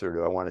house, or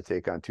do I want to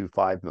take on two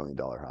 $5 million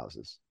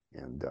houses?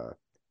 And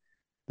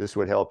this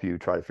would help you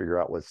try to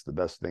figure out what's the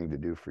best thing to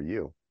do for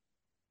you.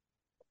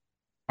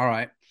 All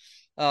right.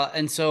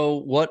 And so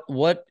what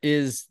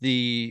is to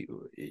me,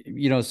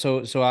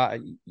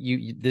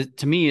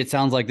 it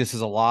sounds like this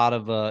is a lot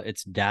of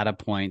it's data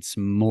points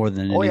more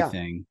than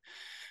anything.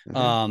 Yeah.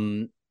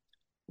 Mm-hmm.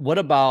 What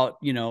about,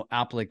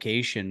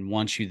 application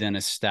once you then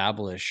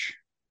establish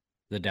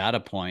the data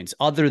points,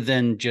 other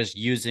than just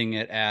using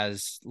it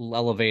as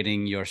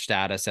elevating your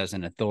status as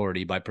an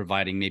authority by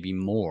providing maybe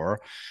more?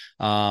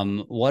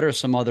 What are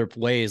some other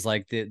ways,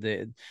 like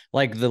the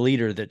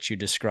leader that you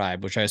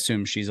described, which I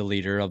assume she's a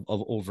leader of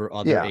over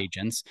other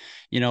agents?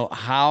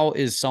 How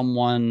is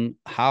someone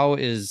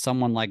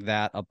like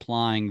that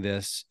applying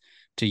this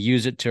to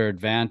use it to her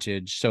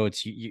advantage? So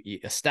it's you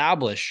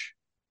establish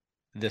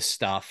this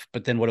stuff,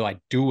 but then what do I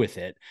do with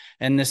it?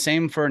 And the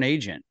same for an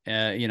agent.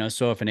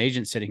 So if an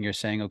agent's sitting here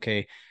saying,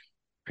 okay,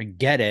 I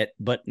get it,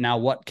 but now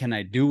what can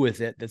I do with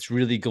it that's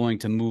really going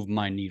to move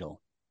my needle?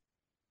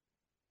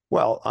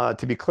 Well,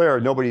 to be clear,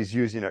 nobody's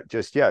using it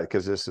just yet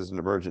because this is an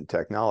emergent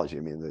technology. I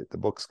mean, the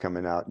book's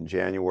coming out in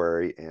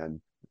January, and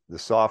the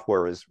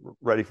software is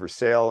ready for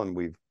sale, and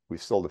we've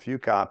sold a few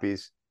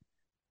copies.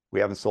 We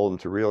haven't sold them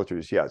to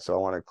realtors yet, so I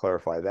want to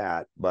clarify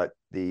that. But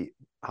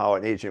how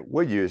an agent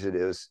would use it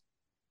is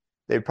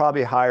they'd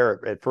probably hire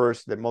at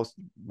first that most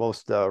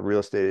real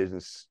estate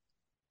agents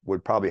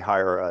would probably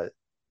hire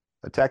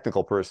a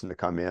technical person to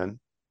come in.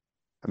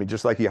 I mean,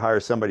 just like you hire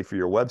somebody for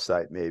your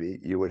website, maybe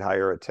you would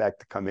hire a tech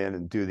to come in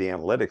and do the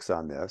analytics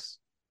on this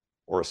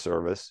or a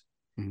service.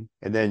 Mm-hmm.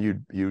 And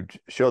then you'd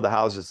show the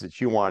houses that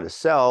you want to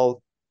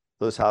sell.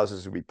 Those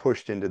houses would be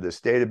pushed into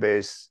this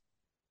database.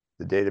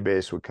 The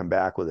database would come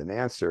back with an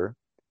answer.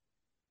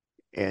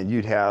 And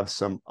you'd have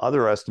some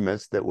other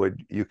estimates that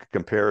you could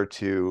compare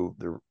to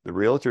the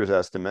realtor's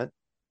estimate,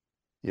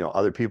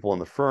 other people in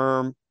the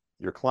firm,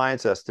 your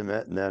client's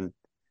estimate, and then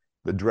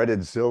the dreaded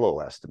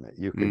Zillow estimate.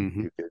 You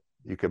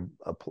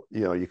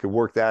could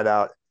work that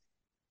out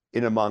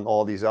in among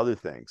all these other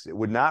things. It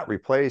would not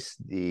replace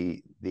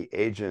the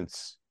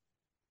agent's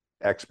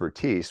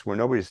expertise, where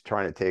nobody's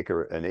trying to take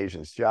an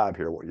agent's job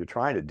here. What you're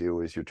trying to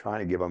do is you're trying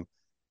to give them,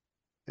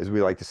 as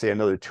we like to say,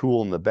 another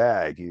tool in the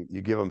bag.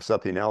 You give them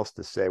something else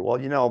to say,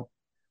 well,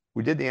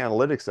 we did the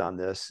analytics on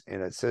this,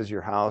 and it says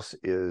your house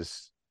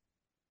is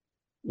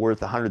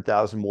worth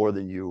 100,000 more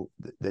than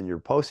you're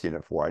posting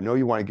it for. I know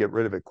you want to get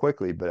rid of it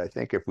quickly, but I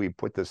think if we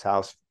put this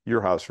house,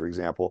 your house, for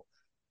example,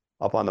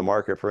 up on the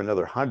market for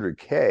another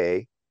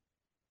 100K,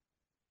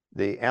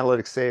 the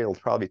analytics say it'll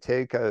probably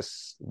take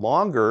us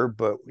longer,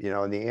 but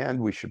in the end,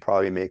 we should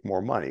probably make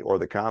more money, or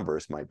the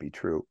converse might be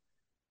true.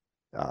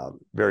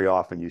 Very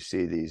often you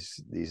see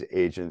these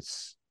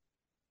agents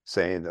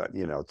saying that,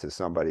 to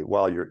somebody,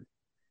 well, you're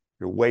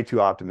way too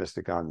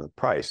optimistic on the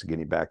price.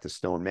 Getting back to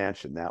Stone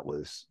Mansion, that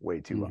was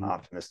way too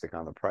optimistic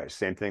on the price.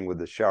 Same thing with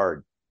the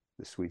Shard,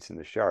 the suites in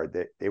the Shard.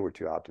 They were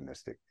too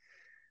optimistic.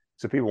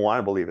 So people want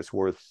to believe it's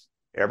worth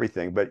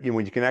everything. But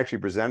when you can actually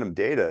present them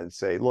data and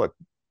say, look,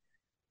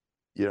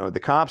 the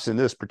comps in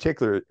this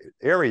particular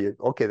area,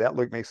 okay, that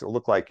makes it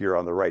look like you're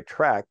on the right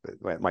track. But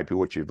it might be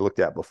what you've looked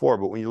at before.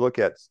 But when you look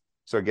at,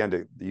 so again,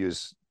 to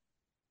use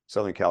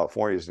Southern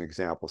California as an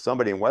example,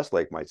 somebody in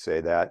Westlake might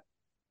say that.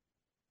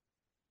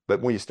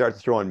 But when you start to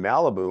throw in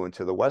Malibu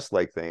into the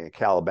Westlake thing, and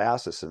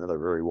Calabasas, another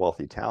very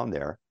wealthy town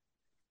there.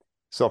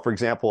 So, for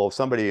example, if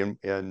somebody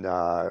in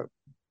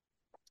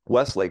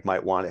Westlake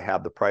might want to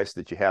have the price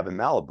that you have in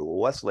Malibu. Well,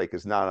 Westlake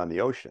is not on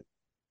the ocean.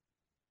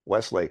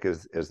 Westlake,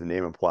 as the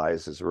name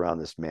implies, is around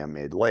this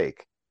man-made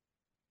lake.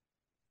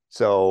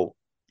 So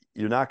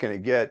you're not going to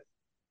get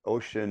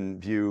ocean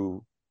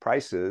view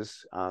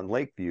prices on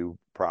lake view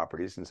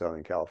properties in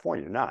Southern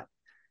California. You're not.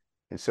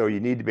 And so you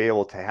need to be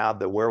able to have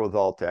the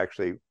wherewithal to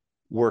actually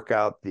work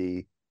out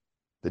the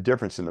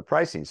difference in the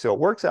pricing. So it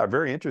works out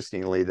very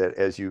interestingly that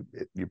as you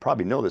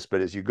probably know this,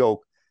 but as you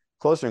go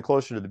closer and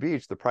closer to the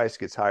beach, the price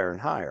gets higher and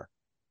higher.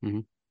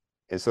 Mm-hmm.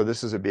 And so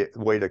this is a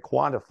way to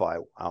quantify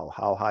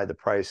how high the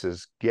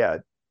prices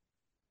get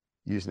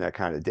using that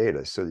kind of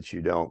data, so that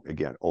you don't,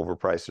 again,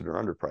 overprice it or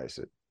underprice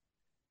it.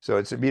 So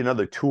it'd be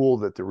another tool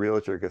that the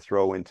realtor could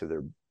throw into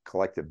their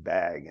collective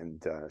bag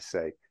and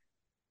say,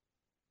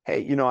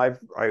 hey,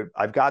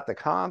 I've got the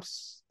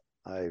comps.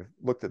 I've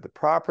looked at the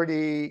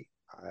property.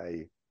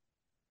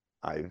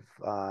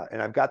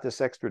 I've got this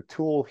extra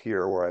tool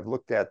here where I've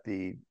looked at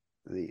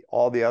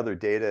all the other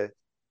data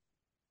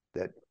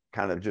that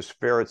kind of just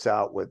ferrets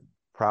out what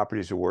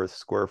properties are worth,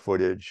 square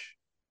footage,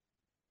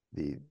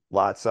 the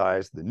lot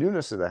size, the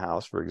newness of the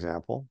house, for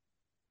example.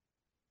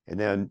 And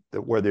then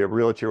where the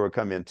realtor would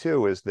come in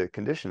too is the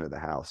condition of the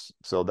house.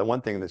 So the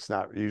one thing that's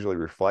not usually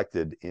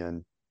reflected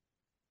in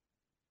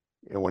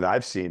what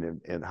I've seen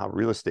in how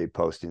real estate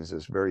postings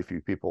is very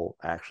few people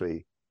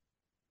actually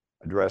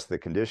address the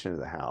condition of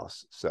the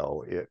house.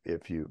 So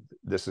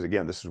this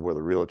is where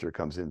the realtor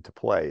comes into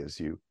play, is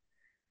you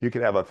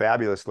could have a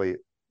fabulously,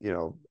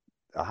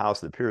 a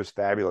house that appears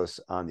fabulous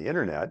on the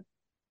internet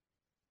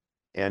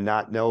and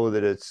not know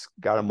that it's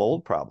got a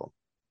mold problem.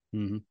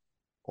 Mm-hmm.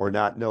 Or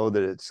not know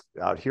that it's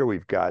out here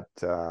we've got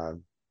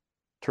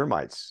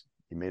termites.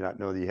 You may not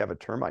know that you have a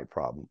termite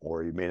problem,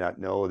 or you may not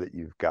know that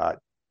you've got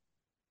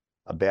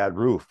a bad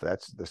roof.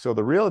 So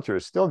the realtor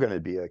is still going to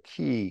be a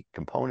key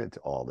component to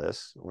all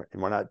this.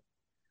 And we're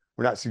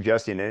not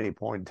suggesting at any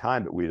point in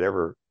time that we'd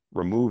ever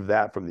remove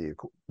that from the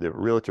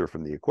realtor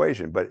from the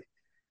equation. But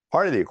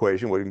part of the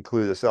equation would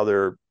include this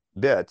other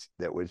bit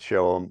that would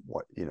show them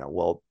what,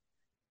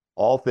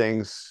 all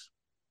things,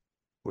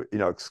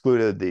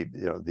 excluded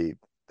the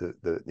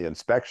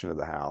inspection of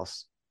the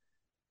house,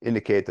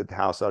 indicate that the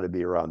house ought to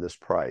be around this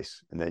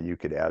price. And then you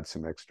could add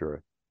some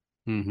extra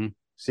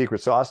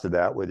secret sauce to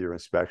that with your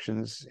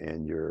inspections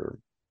and your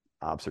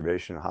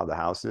observation of how the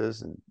house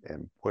is,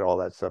 and put all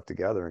that stuff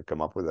together and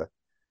come up with a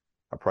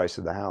price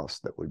of the house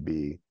that would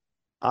be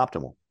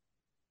optimal.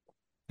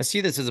 I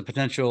see this as a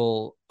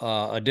potential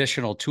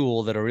additional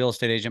tool that a real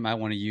estate agent might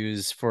want to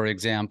use, for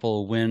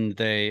example,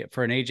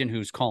 for an agent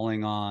who's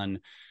calling on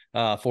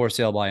for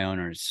sale by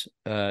owners,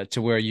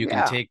 to where you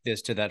can take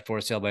this to that for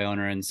sale by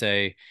owner and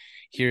say,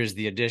 here's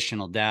the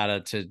additional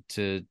data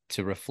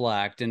to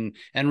reflect, and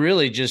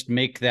really just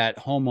make that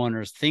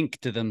homeowners think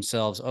to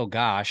themselves, oh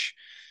gosh,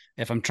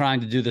 if I'm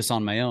trying to do this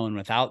on my own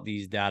without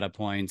these data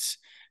points,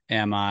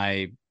 am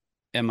I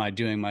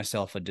doing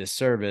myself a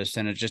disservice?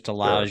 And it just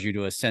allows Sure. you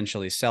to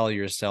essentially sell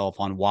yourself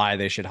on why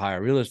they should hire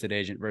a real estate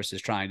agent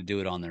versus trying to do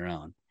it on their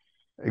own.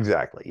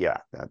 Exactly. Yeah.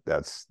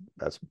 That's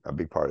a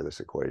big part of this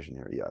equation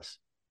here. Yes.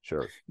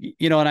 Sure.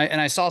 You know,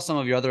 and I saw some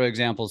of your other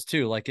examples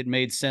too. Like it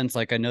made sense.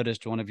 Like I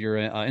noticed one of your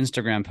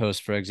Instagram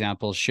posts, for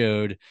example,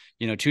 showed,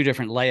 you know, two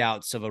different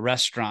layouts of a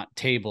restaurant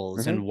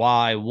tables Mm-hmm. and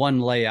why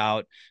one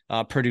layout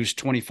produced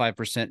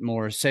 25%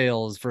 more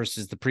sales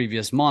versus the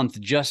previous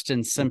month, just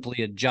in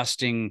simply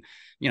adjusting.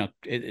 You know,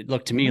 it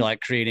looked to me Mm-hmm.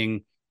 like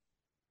creating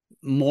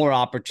more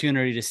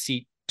opportunity to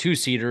seat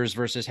two-seaters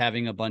versus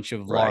having a bunch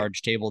of Right.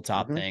 large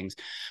tabletop Mm-hmm. things.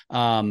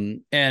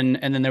 And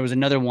then there was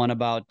another one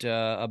about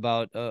a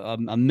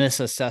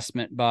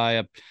misassessment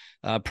by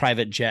a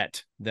private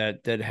jet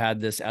that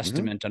had this Mm-hmm.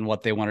 estimate on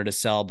what they wanted to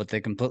sell, but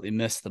they completely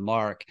missed the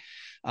mark.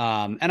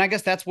 And I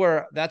guess that's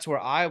where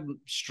I'm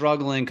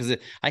struggling, because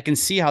I can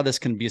see how this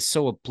can be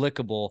so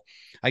applicable,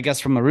 I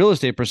guess, from a real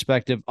estate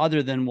perspective,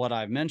 other than what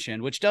I've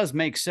mentioned, which does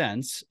make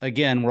sense.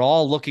 Again, we're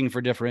all looking for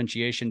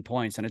differentiation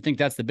points. And I think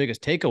that's the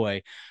biggest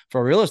takeaway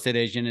for a real estate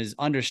agent, is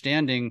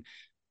understanding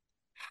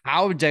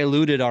how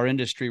diluted our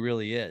industry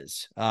really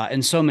is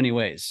in so many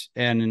ways,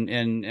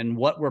 and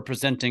what we're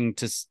presenting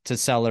to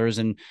sellers,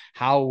 and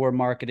how we're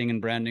marketing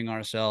and branding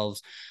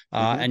ourselves,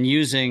 Mm-hmm. and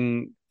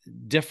using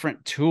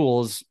different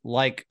tools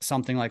like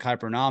something like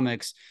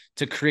Hypernomics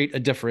to create a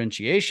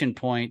differentiation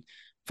point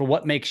for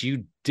what makes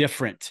you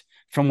different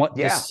from what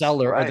the Yes.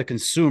 seller or the Right.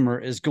 consumer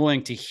is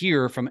going to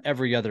hear from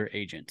every other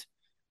agent.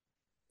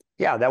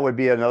 Yeah, that would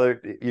be another.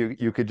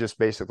 You could just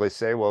basically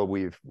say, well,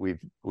 we've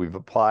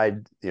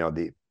applied, you know,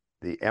 the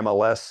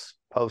MLS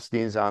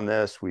postings on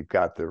this. We've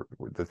got the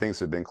things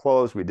that have been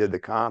closed. We did the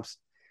comps,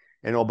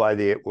 and oh, by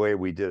the way,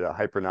 we did a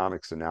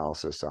hypernomics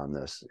analysis on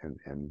this,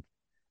 and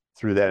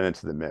threw that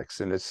into the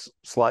mix. And it's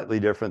slightly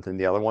different than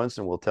the other ones,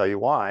 and we'll tell you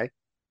why.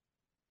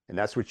 And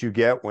that's what you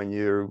get when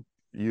you're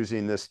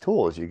using this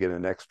tool, is you get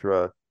an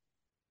extra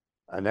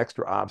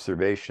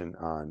observation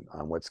on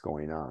what's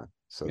going on.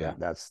 So Yeah.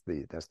 that's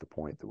the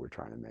point that we're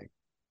trying to make.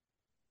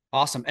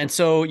 Awesome. And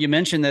so you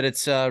mentioned that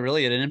it's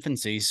really at an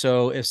infancy.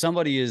 So if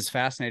somebody is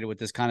fascinated with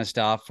this kind of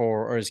stuff,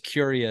 or is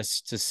curious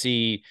to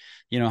see,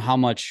 you know, how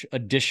much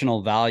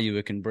additional value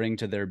it can bring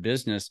to their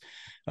business,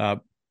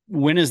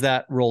 when is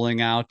that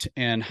rolling out,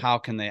 and how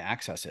can they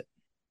access it?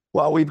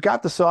 Well, we've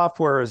got the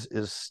software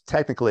is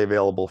technically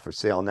available for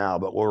sale now,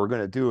 but what we're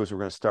going to do is we're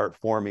going to start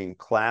forming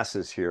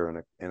classes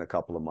here in a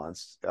couple of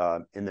months.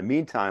 In the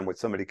meantime, what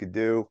somebody could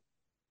do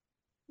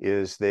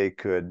is they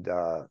could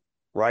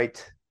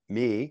write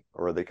me,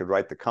 or they could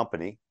write the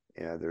company.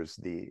 There's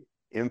the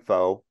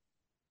info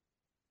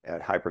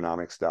at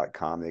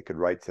hypernomics.com. They could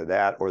write to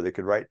that, or they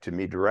could write to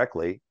me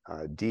directly,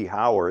 D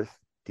Howarth,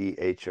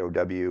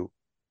 DHOWARTH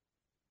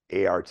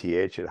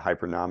at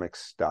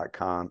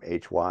hypernomics.com,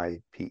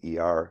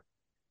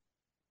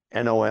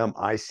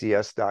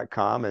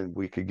 HYPERNOMICS.com, and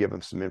we could give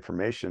them some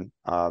information.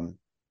 I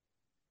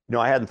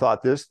hadn't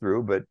thought this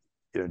through, but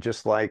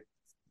just like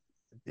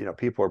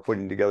people are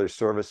putting together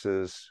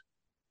services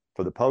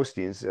for the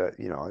postings,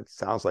 it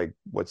sounds like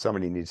what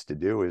somebody needs to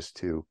do is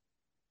to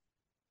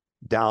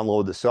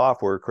download the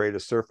software, create a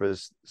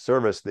service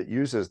that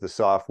uses the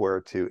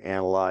software to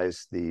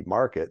analyze the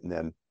market, and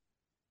then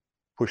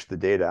push the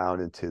data out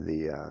into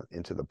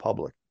the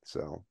public.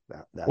 So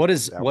what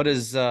is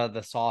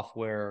the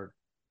software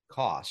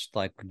cost?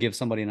 Like, give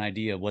somebody an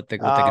idea of what they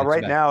can right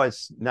expect. now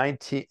it's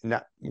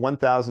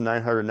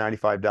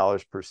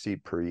 $1,995 per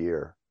seat per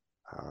year.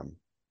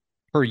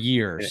 Per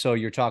year. So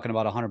you're talking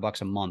about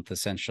 $100 a month,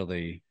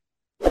 essentially.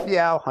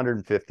 Yeah,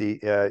 150.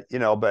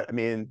 But I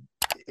mean,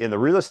 in the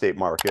real estate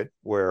market,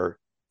 where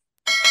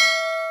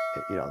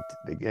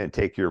again,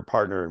 take your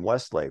partner in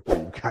Westlake, where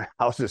you've got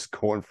houses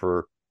going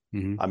for,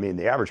 I mean,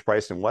 the average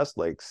price in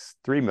Westlake's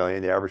 $3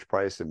 million. The average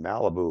price in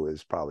Malibu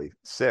is probably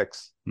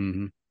 $6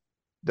 million.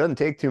 Doesn't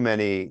take too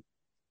many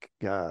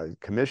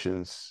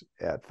commissions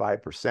at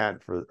 5%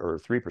 or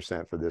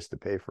 3% for this to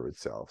pay for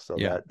itself. So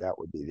that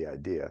would be the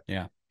idea.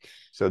 Yeah.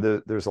 So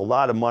there's a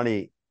lot of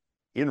money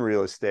in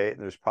real estate,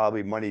 and there's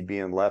probably money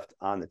being left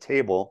on the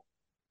table.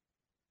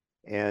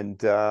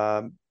 And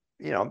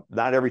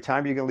not every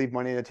time you're going to leave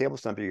money on the table.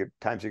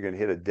 Sometimes you're going to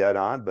hit it dead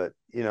on, but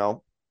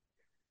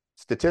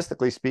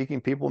statistically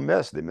speaking, people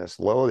miss. They miss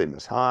low, they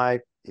miss high.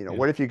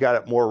 What if you got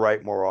it more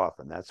right more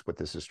often? That's what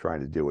this is trying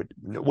to do. It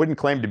wouldn't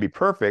claim to be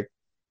perfect.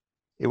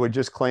 It would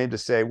just claim to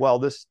say, well,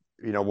 this,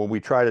 when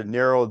we try to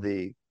narrow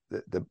the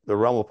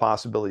realm of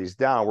possibilities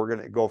down, we're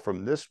going to go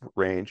from this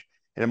range,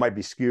 and it might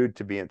be skewed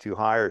to being too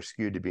high or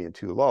skewed to being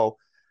too low.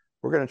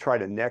 We're going to try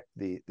to neck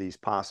these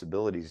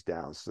possibilities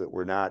down so that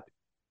we're not,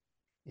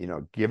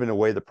 giving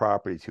away the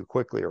property too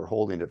quickly or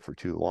holding it for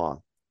too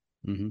long.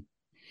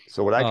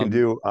 So what I can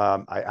do,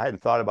 I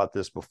hadn't thought about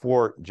this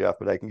before, Jeff,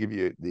 but I can give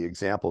you the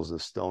examples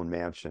of Stone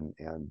Mansion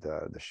and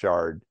the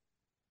Shard,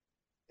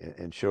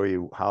 and show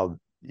you how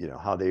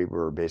how they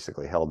were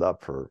basically held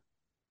up for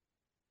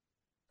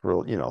a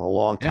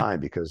long Yeah. time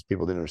because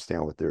people didn't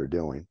understand what they were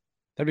doing.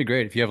 That'd be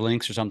great. If you have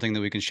links or something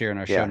that we can share in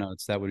our show Yeah.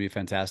 notes, that would be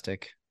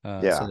fantastic.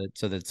 Yeah.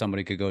 So that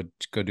somebody could go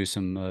do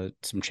some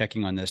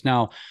checking on this.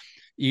 Now,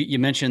 you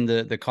mentioned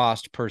the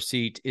cost per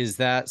seat. Is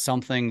that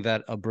something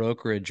that a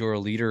brokerage or a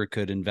leader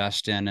could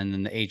invest in, and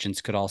then the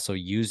agents could also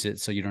use it,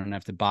 so you don't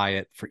have to buy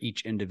it for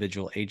each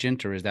individual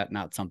agent, or is that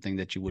not something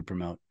that you would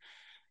promote?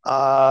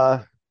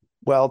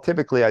 Well,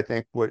 typically, I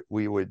think what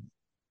we would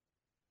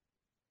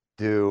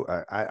do,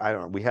 I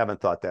don't know, we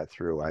haven't thought that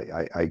through.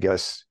 I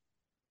guess,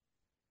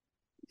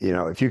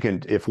 if you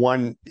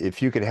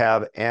could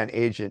have an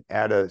agent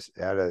at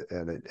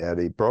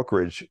a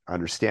brokerage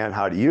understand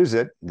how to use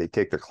it, they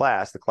take the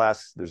class.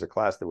 There's a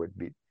class that would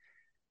be,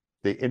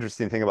 the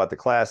interesting thing about the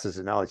class is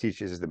it not only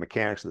teaches the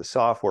mechanics of the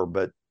software,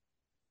 but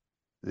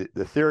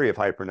the theory of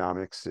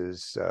hypernomics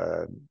is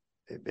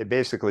it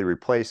basically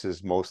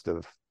replaces most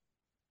of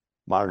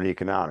modern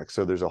economics.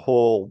 So there's a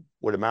whole,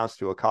 what amounts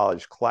to a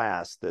college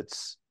class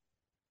that's,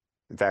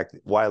 in fact,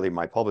 Wiley,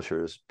 my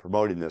publisher, is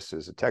promoting this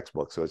as a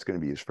textbook, so it's going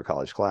to be used for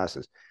college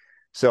classes.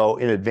 So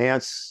in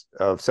advance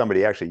of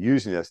somebody actually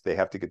using this, they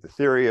have to get the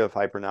theory of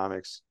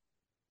hypernomics,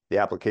 the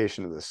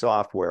application of the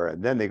software,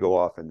 and then they go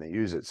off and they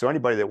use it. So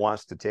anybody that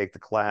wants to take the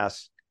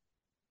class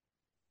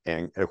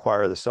and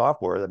acquire the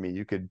software, I mean,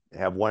 you could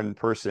have one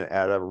person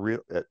at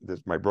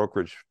my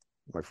brokerage,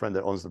 my friend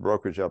that owns the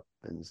brokerage up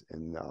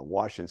in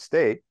Washington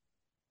State,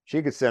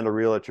 she could send a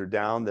realtor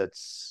down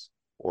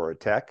or a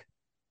tech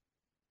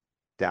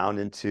down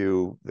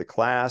into the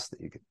class that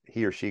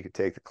he or she could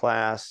take the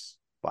class,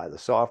 buy the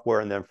software,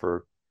 and then for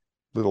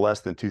a little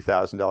less than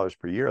 $2,000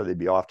 per year, they'd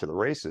be off to the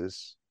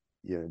races,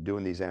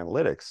 doing these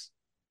analytics.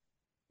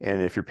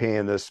 And if you're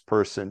paying this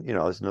person,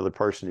 as another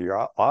person to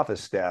your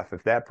office staff,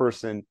 if that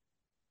person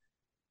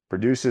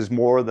produces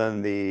more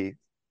than the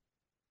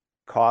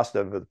cost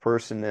of the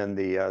person and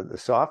the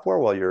software,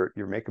 well, you're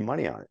making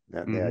money on it.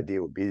 The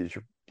idea would be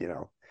that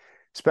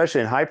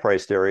especially in high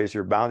priced areas,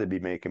 you're bound to be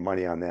making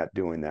money on that,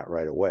 doing that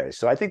right away.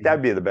 So I think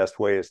that'd be the best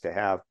way, is to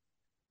have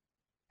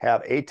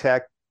a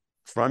tech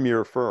from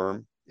your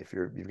firm, if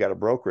you've got a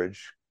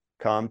brokerage,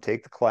 come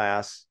take the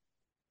class,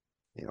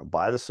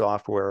 buy the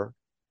software,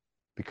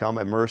 become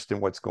immersed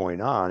in what's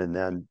going on, and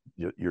then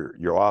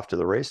you're off to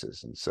the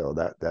races. And so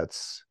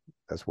that's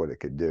what it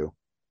could do.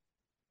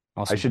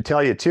 Awesome. I should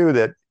tell you too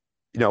that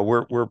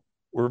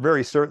we're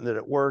very certain that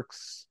it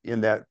works, in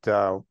that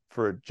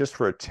for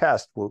a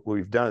test, what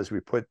we've done is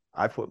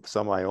I put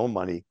some of my own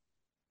money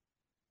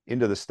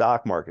into the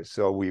stock market.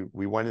 So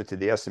we went into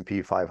the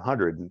S&P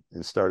 500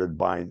 and started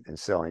buying and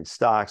selling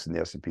stocks in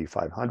the S&P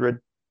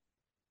 500.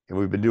 And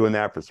we've been doing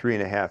that for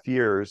 3.5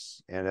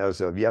 years. And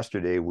as of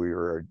yesterday,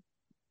 we're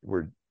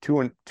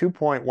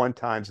 2.1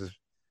 times,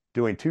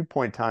 doing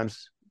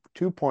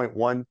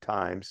 2.1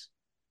 times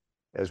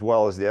as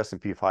well as the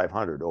S&P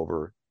 500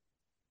 over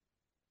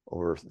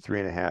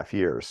 3.5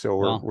 years.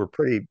 So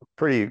we're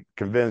pretty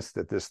convinced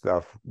that this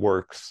stuff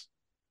works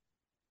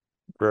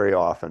very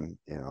often,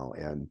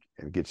 and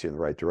gets you in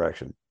the right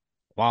direction.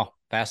 Wow.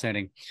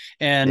 Fascinating.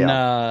 And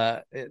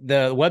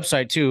the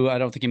website too, I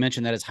don't think you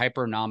mentioned that, is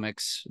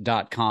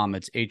hypernomics.com.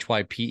 It's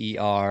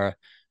HYPERNOMICS,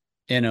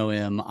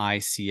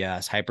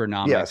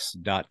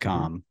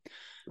 hypernomics.com.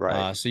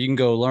 Right. So you can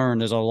go learn.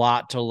 There's a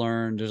lot to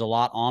learn. There's a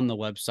lot on the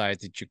website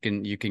that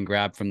you can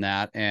grab from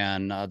that.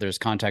 And there's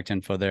contact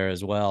info there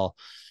as well.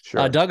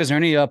 Sure. Doug, is there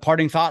any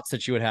parting thoughts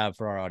that you would have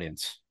for our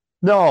audience?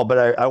 No,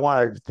 but I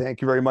want to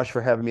thank you very much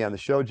for having me on the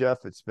show,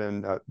 Jeff. It's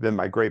been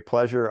my great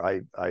pleasure.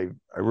 I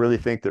really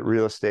think that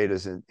real estate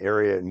is an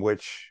area in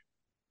which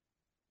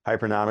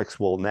hypernomics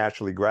will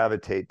naturally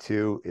gravitate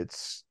to.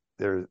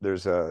 There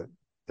is a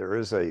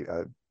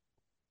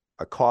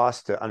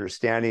cost to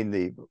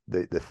understanding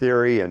the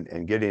theory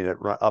and getting it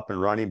up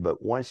and running.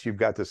 But once you've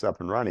got this up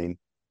and running,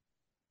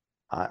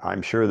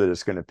 I'm sure that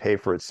it's going to pay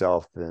for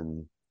itself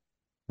in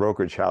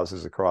brokerage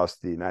houses across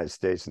the United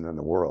States and then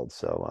the world.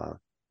 So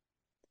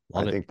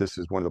I think this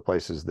is one of the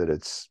places that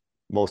it's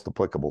most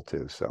applicable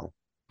to. So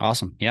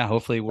awesome. Yeah.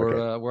 Hopefully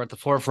we're at the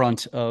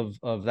forefront of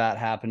that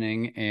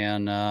happening,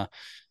 and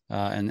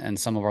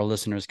some of our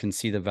listeners can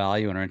see the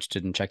value and are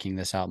interested in checking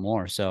this out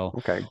more. So,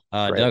 okay,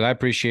 Doug, I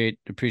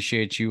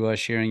appreciate you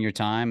sharing your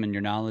time and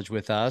your knowledge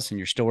with us and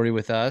your story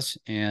with us.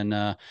 And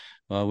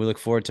we look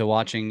forward to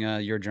watching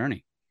your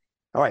journey.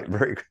 All right.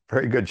 Very,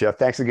 very good, Jeff.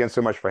 Thanks again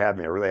so much for having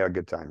me. I really had a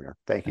good time here.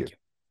 Thank you.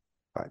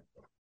 Bye.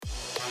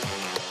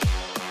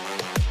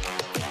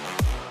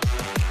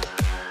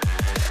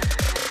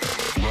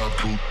 Lab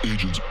Coat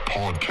Agents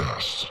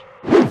Podcast.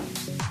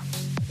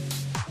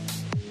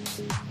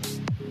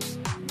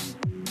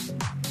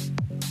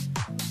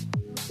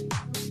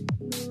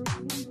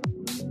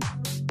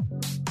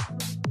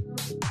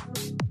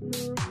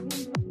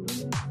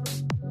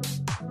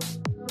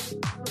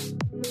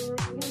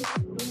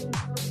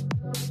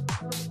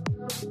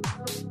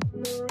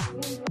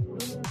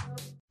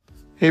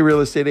 Hey,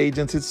 real estate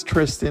agents, it's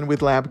Tristan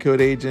with Lab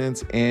Coat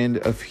Agents. And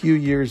a few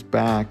years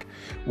back,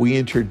 we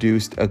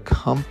introduced a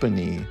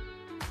company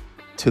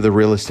to the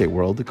real estate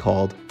world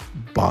called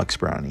Box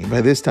Brownie.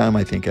 By this time,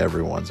 I think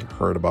everyone's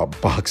heard about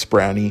Box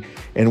Brownie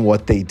and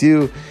what they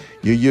do.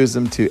 You use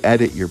them to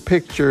edit your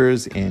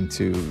pictures and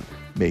to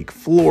make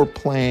floor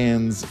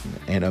plans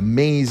and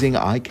amazing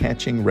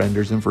eye-catching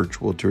renders and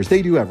virtual tours.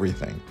 They do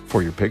everything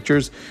for your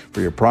pictures, for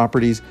your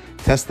properties.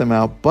 Test them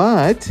out,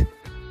 but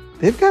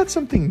they've got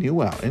something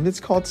new out, and it's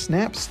called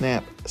Snap,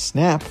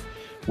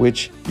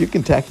 which you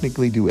can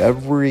technically do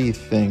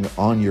everything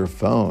on your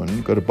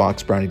phone. Go to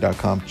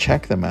boxbrownie.com,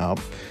 check them out.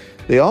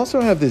 They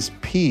also have this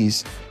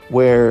piece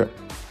where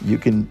you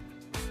can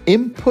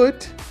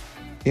input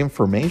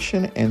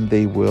information and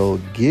they will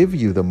give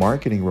you the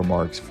marketing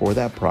remarks for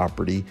that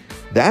property.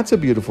 That's a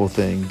beautiful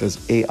thing.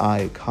 Does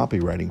AI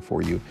copywriting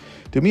for you.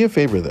 Do me a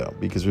favor though,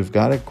 because we've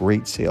got a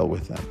great sale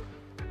with them.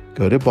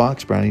 Go to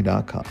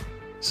boxbrownie.com.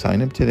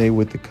 Sign up today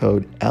with the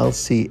code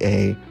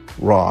LCA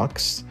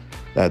ROCKS.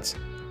 That's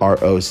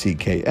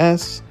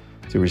ROCKS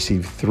to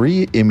receive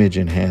 3 image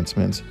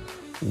enhancements,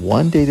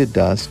 1 data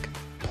dusk,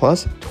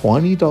 plus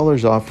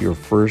 $20 off your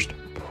first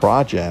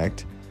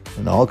project.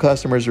 And all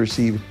customers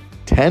receive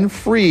 10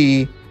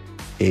 free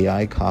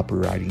AI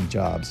copywriting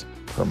jobs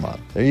per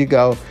month. There you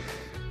go.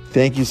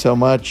 Thank you so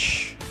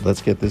much.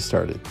 Let's get this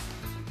started.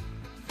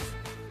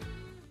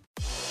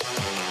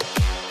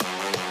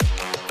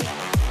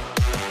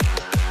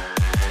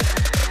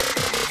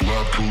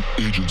 Lab Coat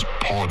Agents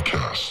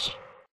Podcast.